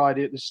testing on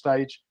Friday at this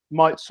stage,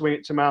 might swing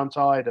it to Mount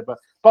Ida. But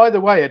by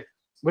the way, Ed,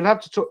 we'll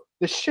have to talk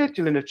the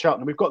scheduling of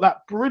Cheltenham. We've got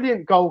that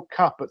brilliant Gold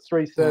Cup at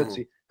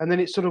 3:30, and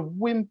then it sort of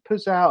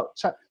whimpers out.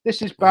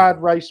 This is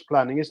bad race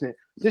planning, isn't it?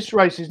 This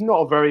race is not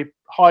a very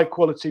high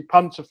quality,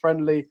 punter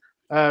friendly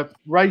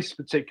race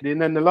particularly,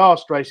 and then the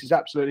last race is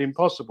absolutely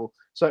impossible.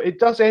 So it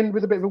does end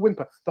with a bit of a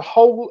whimper. The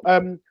whole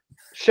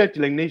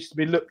scheduling needs to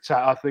be looked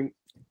at. I think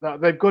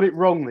they've got it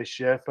wrong this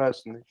year,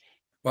 personally.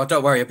 Well,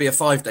 don't worry, it'll be a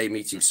 5-day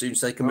meeting soon,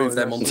 so they can move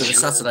them onto the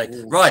Saturday.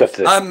 Right.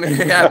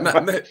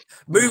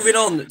 Moving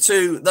on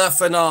to the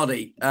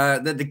finale,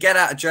 the get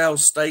out of jail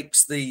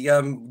stakes, the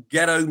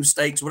get home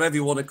stakes, whatever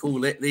you want to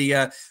call it.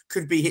 The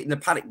could be hitting the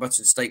panic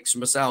button stakes for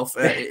myself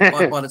by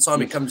the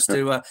time it comes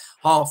to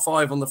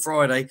 5:30 on the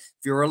Friday.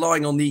 If you're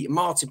relying on the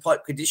Martin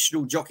Pipe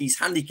Conditional Jockeys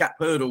Handicap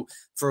Hurdle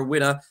for a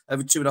winner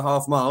over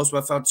 2.5 miles,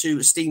 well, I found 2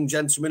 esteemed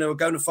gentlemen who are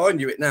going to find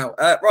you it now.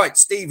 Right,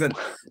 Stephen,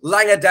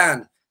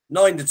 Langadan.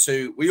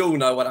 9-2. We all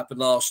know what happened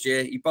last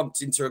year. He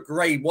bumped into a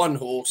Grade 1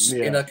 horse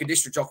in a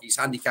conditional jockey's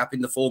handicap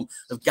in the form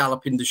of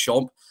Galloping de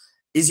Champs.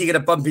 Is he going to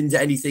bump into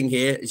anything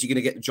here? Is he going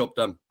to get the job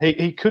done?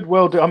 He could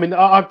well do. I mean,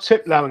 I've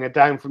tipped Langer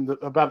down from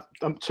about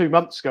 2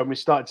 months ago when we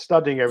started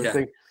studying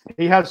everything. Yeah.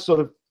 He has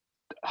sort of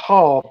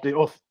halved it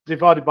off,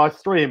 divided by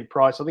 3 in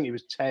price. I think he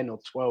was 10 or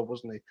 12,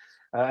 wasn't he?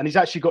 And he's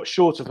actually got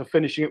shorter for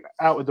finishing it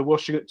out with the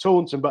washing at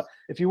Taunton. But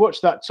if you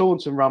watch that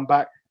Taunton run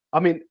back,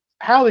 I mean,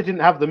 how they didn't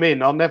have them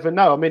in, I'll never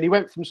know. I mean, he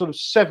went from sort of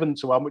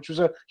 7-1, which was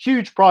a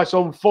huge price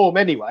on form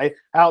anyway,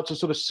 out to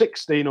sort of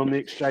 16 on the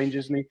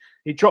exchanges, and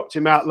he dropped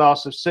him out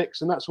last of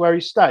 6, and that's where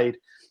he stayed.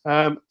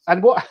 And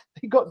what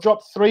he got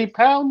dropped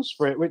 £3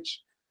 for it,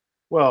 which,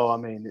 well, I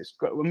mean, it's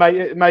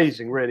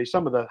amazing, really.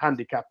 Some of the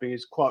handicapping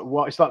is quite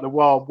wild. It's like the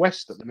Wild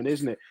West at the minute,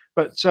 isn't it?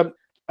 But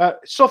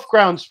soft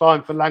ground's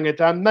fine for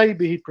Langadan.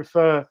 Maybe he'd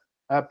prefer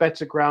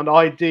better ground.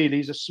 Ideally,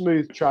 he's a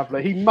smooth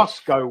traveller. He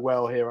must go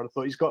well here. I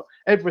thought he's got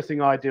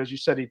everything ideal. As you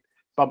said, he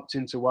bumped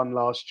into one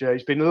last year.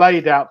 He's been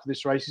laid out for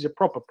this race. He's a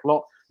proper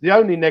plot. The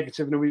only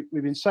negative, and we've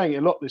been saying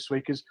it a lot this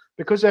week, is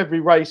because every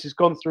race has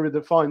gone through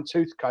the fine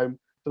tooth comb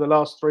for the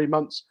last 3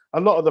 months, a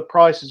lot of the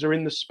prices are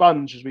in the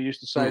sponge, as we used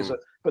to say,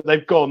 but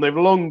they've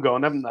long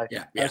gone, haven't they?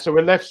 Yeah. So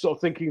we're left sort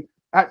of thinking,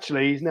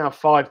 actually, he's now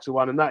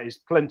 5-1, and that is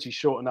plenty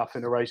short enough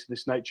in a race of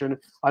this nature. And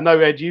I know,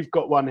 Ed, you've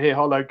got one here,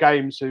 Hollow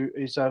Games, who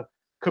is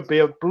could be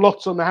a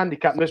blot on the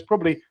handicap. And there's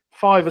probably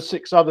 5 or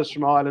 6 others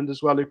from Ireland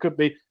as well who could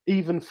be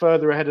even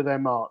further ahead of their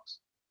marks.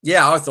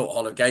 Yeah, I thought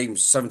Hollow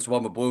Games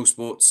 7-1 with Boyle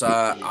Sports.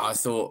 I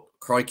thought,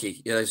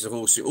 crikey, there's a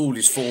horse all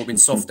his form in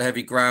soft to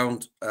heavy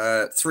ground.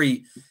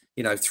 Three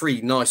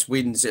nice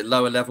wins at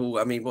lower level.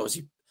 I mean, what was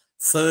he?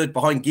 Third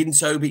behind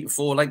Ginto, beaten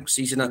 4 lengths.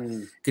 He's in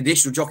a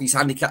conditional jockey's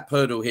handicap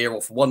hurdle here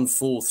off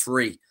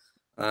 1-4-3.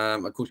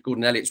 Of course,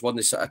 Gordon Elliott's won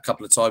this a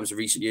couple of times in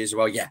recent years as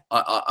well. Yeah,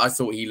 I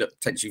thought he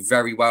looked potentially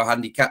very well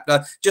handicapped.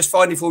 Just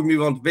finally, before we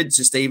move on to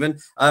Vincent, Stephen,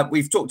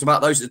 we've talked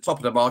about those at the top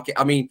of the market.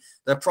 I mean,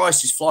 the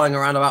price is flying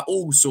around about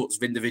all sorts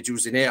of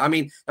individuals in here. I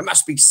mean, there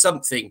must be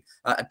something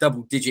at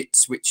double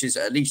digits, which is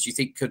at least you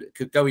think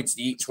could go into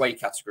the each way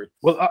category.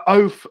 Well,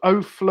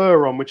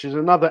 O'Fleuron, which is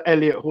another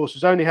Elliott horse,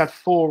 has only had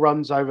 4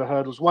 runs over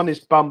hurdles. One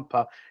is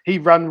Bumper. He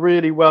ran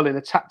really well in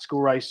a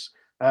tactical race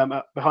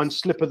behind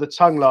Slip of the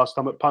Tongue last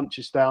time at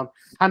Punchestown.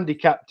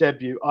 Handicap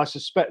debut. I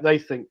suspect they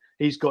think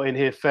he's got in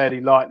here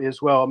fairly lightly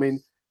as well. I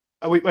mean,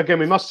 we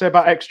must say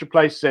about extra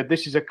places, Ed,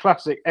 this is a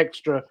classic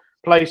extra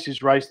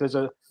places race. There's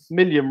a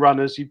million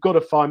runners. You've got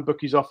to find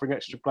bookies offering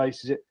extra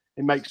places. It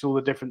makes all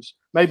the difference.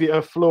 Maybe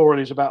O'Fleuron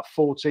is about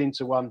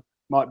 14-1,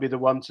 might be the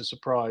one to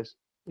surprise.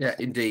 Yeah,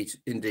 indeed.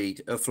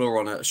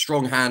 O'Fleuron, a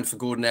strong hand for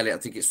Gordon Elliott, I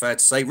think it's fair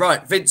to say.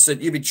 Right,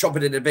 Vincent, you've been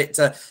chopping it a bit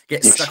to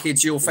get stuck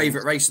into your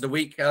favourite race of the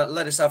week.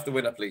 Let us have the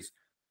winner, please.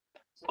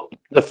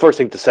 The first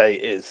thing to say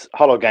is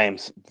Hollow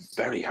Games,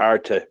 very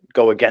hard to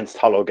go against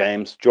Hollow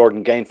Games.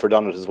 Jordan Gainford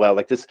on it as well.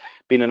 Like this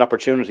being an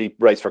opportunity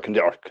race for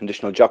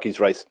conditional jockeys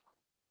race,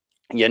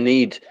 you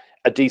need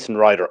a decent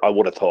rider, I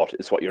would have thought,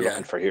 is what you're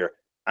looking for here.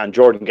 And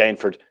Jordan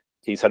Gainford,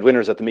 he's had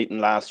winners at the meeting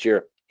last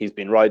year. He's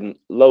been riding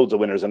loads of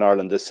winners in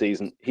Ireland this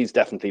season. He's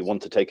definitely one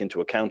to take into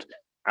account,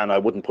 and I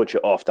wouldn't put you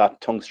off that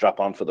tongue strap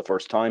on for the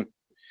first time.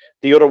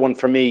 The other one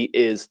for me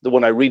is the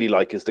one I really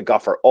like is the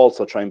Goffer,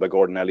 also trained by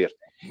Gordon Elliott.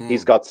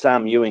 He's got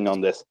Sam Ewing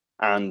on this,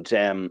 and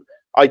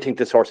I think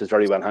this horse is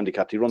very well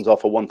handicapped. He runs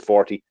off a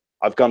 140.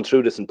 I've gone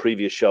through this in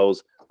previous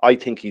shows. I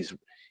think he's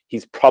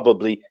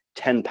probably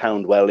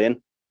 £10 well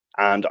in,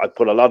 and I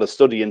put a lot of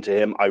study into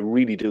him. I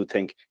really do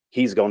think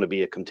he's going to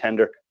be a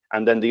contender.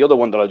 And then the other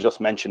one that I'll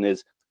just mention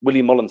is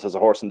Willie Mullins has a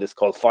horse in this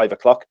called 5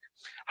 O'Clock.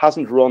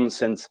 Hasn't run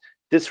since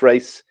this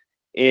race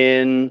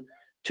in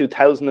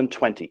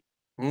 2020.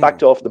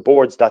 Backed off the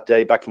boards that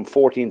day, back from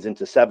 14s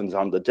into 7s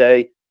on the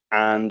day,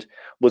 and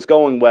was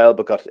going well,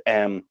 but got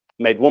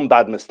made one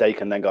bad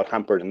mistake and then got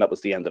hampered, and that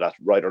was the end of that.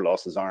 Rider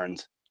lost his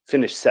irons.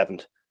 Finished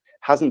 7th.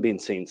 Hasn't been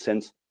seen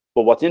since.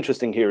 But what's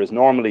interesting here is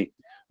normally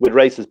with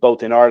races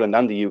both in Ireland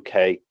and the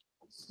UK,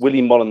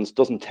 Willie Mullins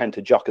doesn't tend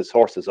to jock his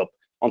horses up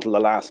until the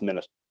last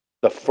minute.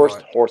 The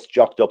first horse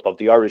jocked up of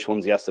the Irish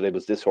ones yesterday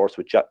was this horse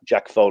with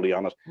Jack Foley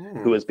on it,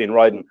 who has been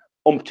riding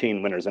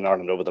umpteen winners in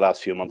Ireland over the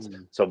last few months.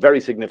 So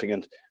very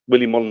significant.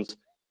 Willie Mullins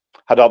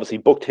had obviously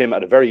booked him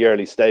at a very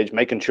early stage,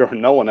 making sure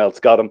no one else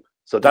got him.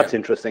 So that's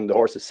interesting. The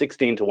horse is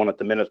 16-1 at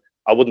the minute.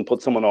 I wouldn't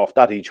put someone off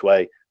that each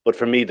way. But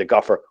for me, the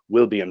Goffer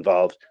will be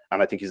involved,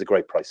 and I think he's a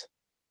great price.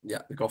 Yeah,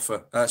 the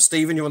Goffer.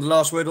 Stephen, you want the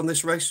last word on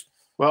this race?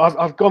 Well,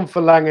 I've gone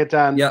for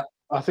Langadan. Yeah.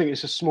 I think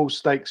it's a small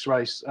stakes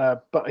race,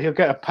 but he'll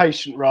get a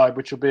patient ride,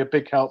 which will be a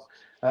big help.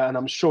 And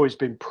I'm sure he's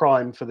been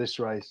primed for this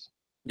race.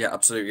 Yeah,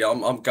 absolutely.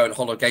 I'm going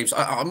Hollow Games.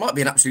 I might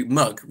be an absolute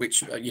mug,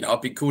 which,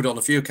 I've been called on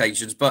a few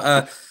occasions.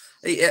 But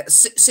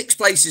 6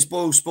 places,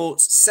 Boyle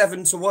Sports,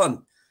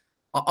 7-1.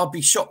 I'd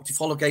be shocked if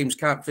Hollow Games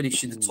can't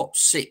finish in the top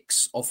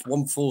 6 off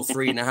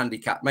 1-4-3 in a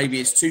handicap. Maybe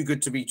it's too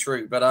good to be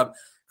true. But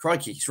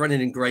crikey, he's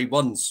running in grade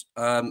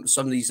 1s.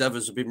 Some of these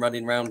others have been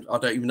running around, I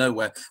don't even know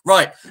where.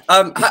 Right,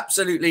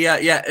 absolutely,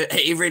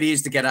 it really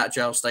is to get out of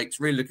jail stakes.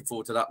 Really looking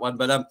forward to that one.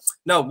 But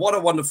no, what a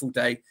wonderful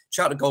day.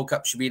 Cheltenham Gold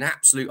Cup should be an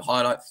absolute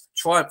highlight.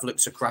 Triumph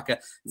looks a cracker.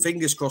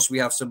 Fingers crossed we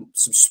have some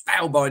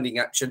spellbinding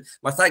action.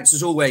 My thanks,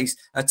 as always,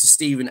 to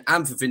Stephen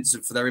and for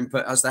Vincent for their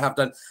input, as they have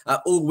done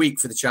all week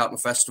for the Cheltenham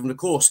Festival. And, of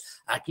course,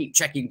 keep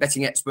checking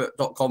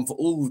bettingexpert.com for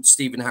all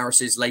Stephen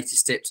Harris's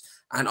latest tips,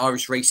 and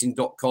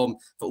irishracing.com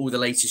for all the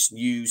latest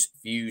news,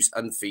 views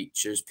and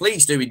features.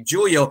 Please do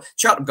enjoy your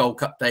Cheltenham Gold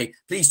Cup day.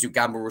 Please do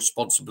gamble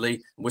responsibly,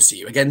 and we'll see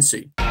you again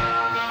soon.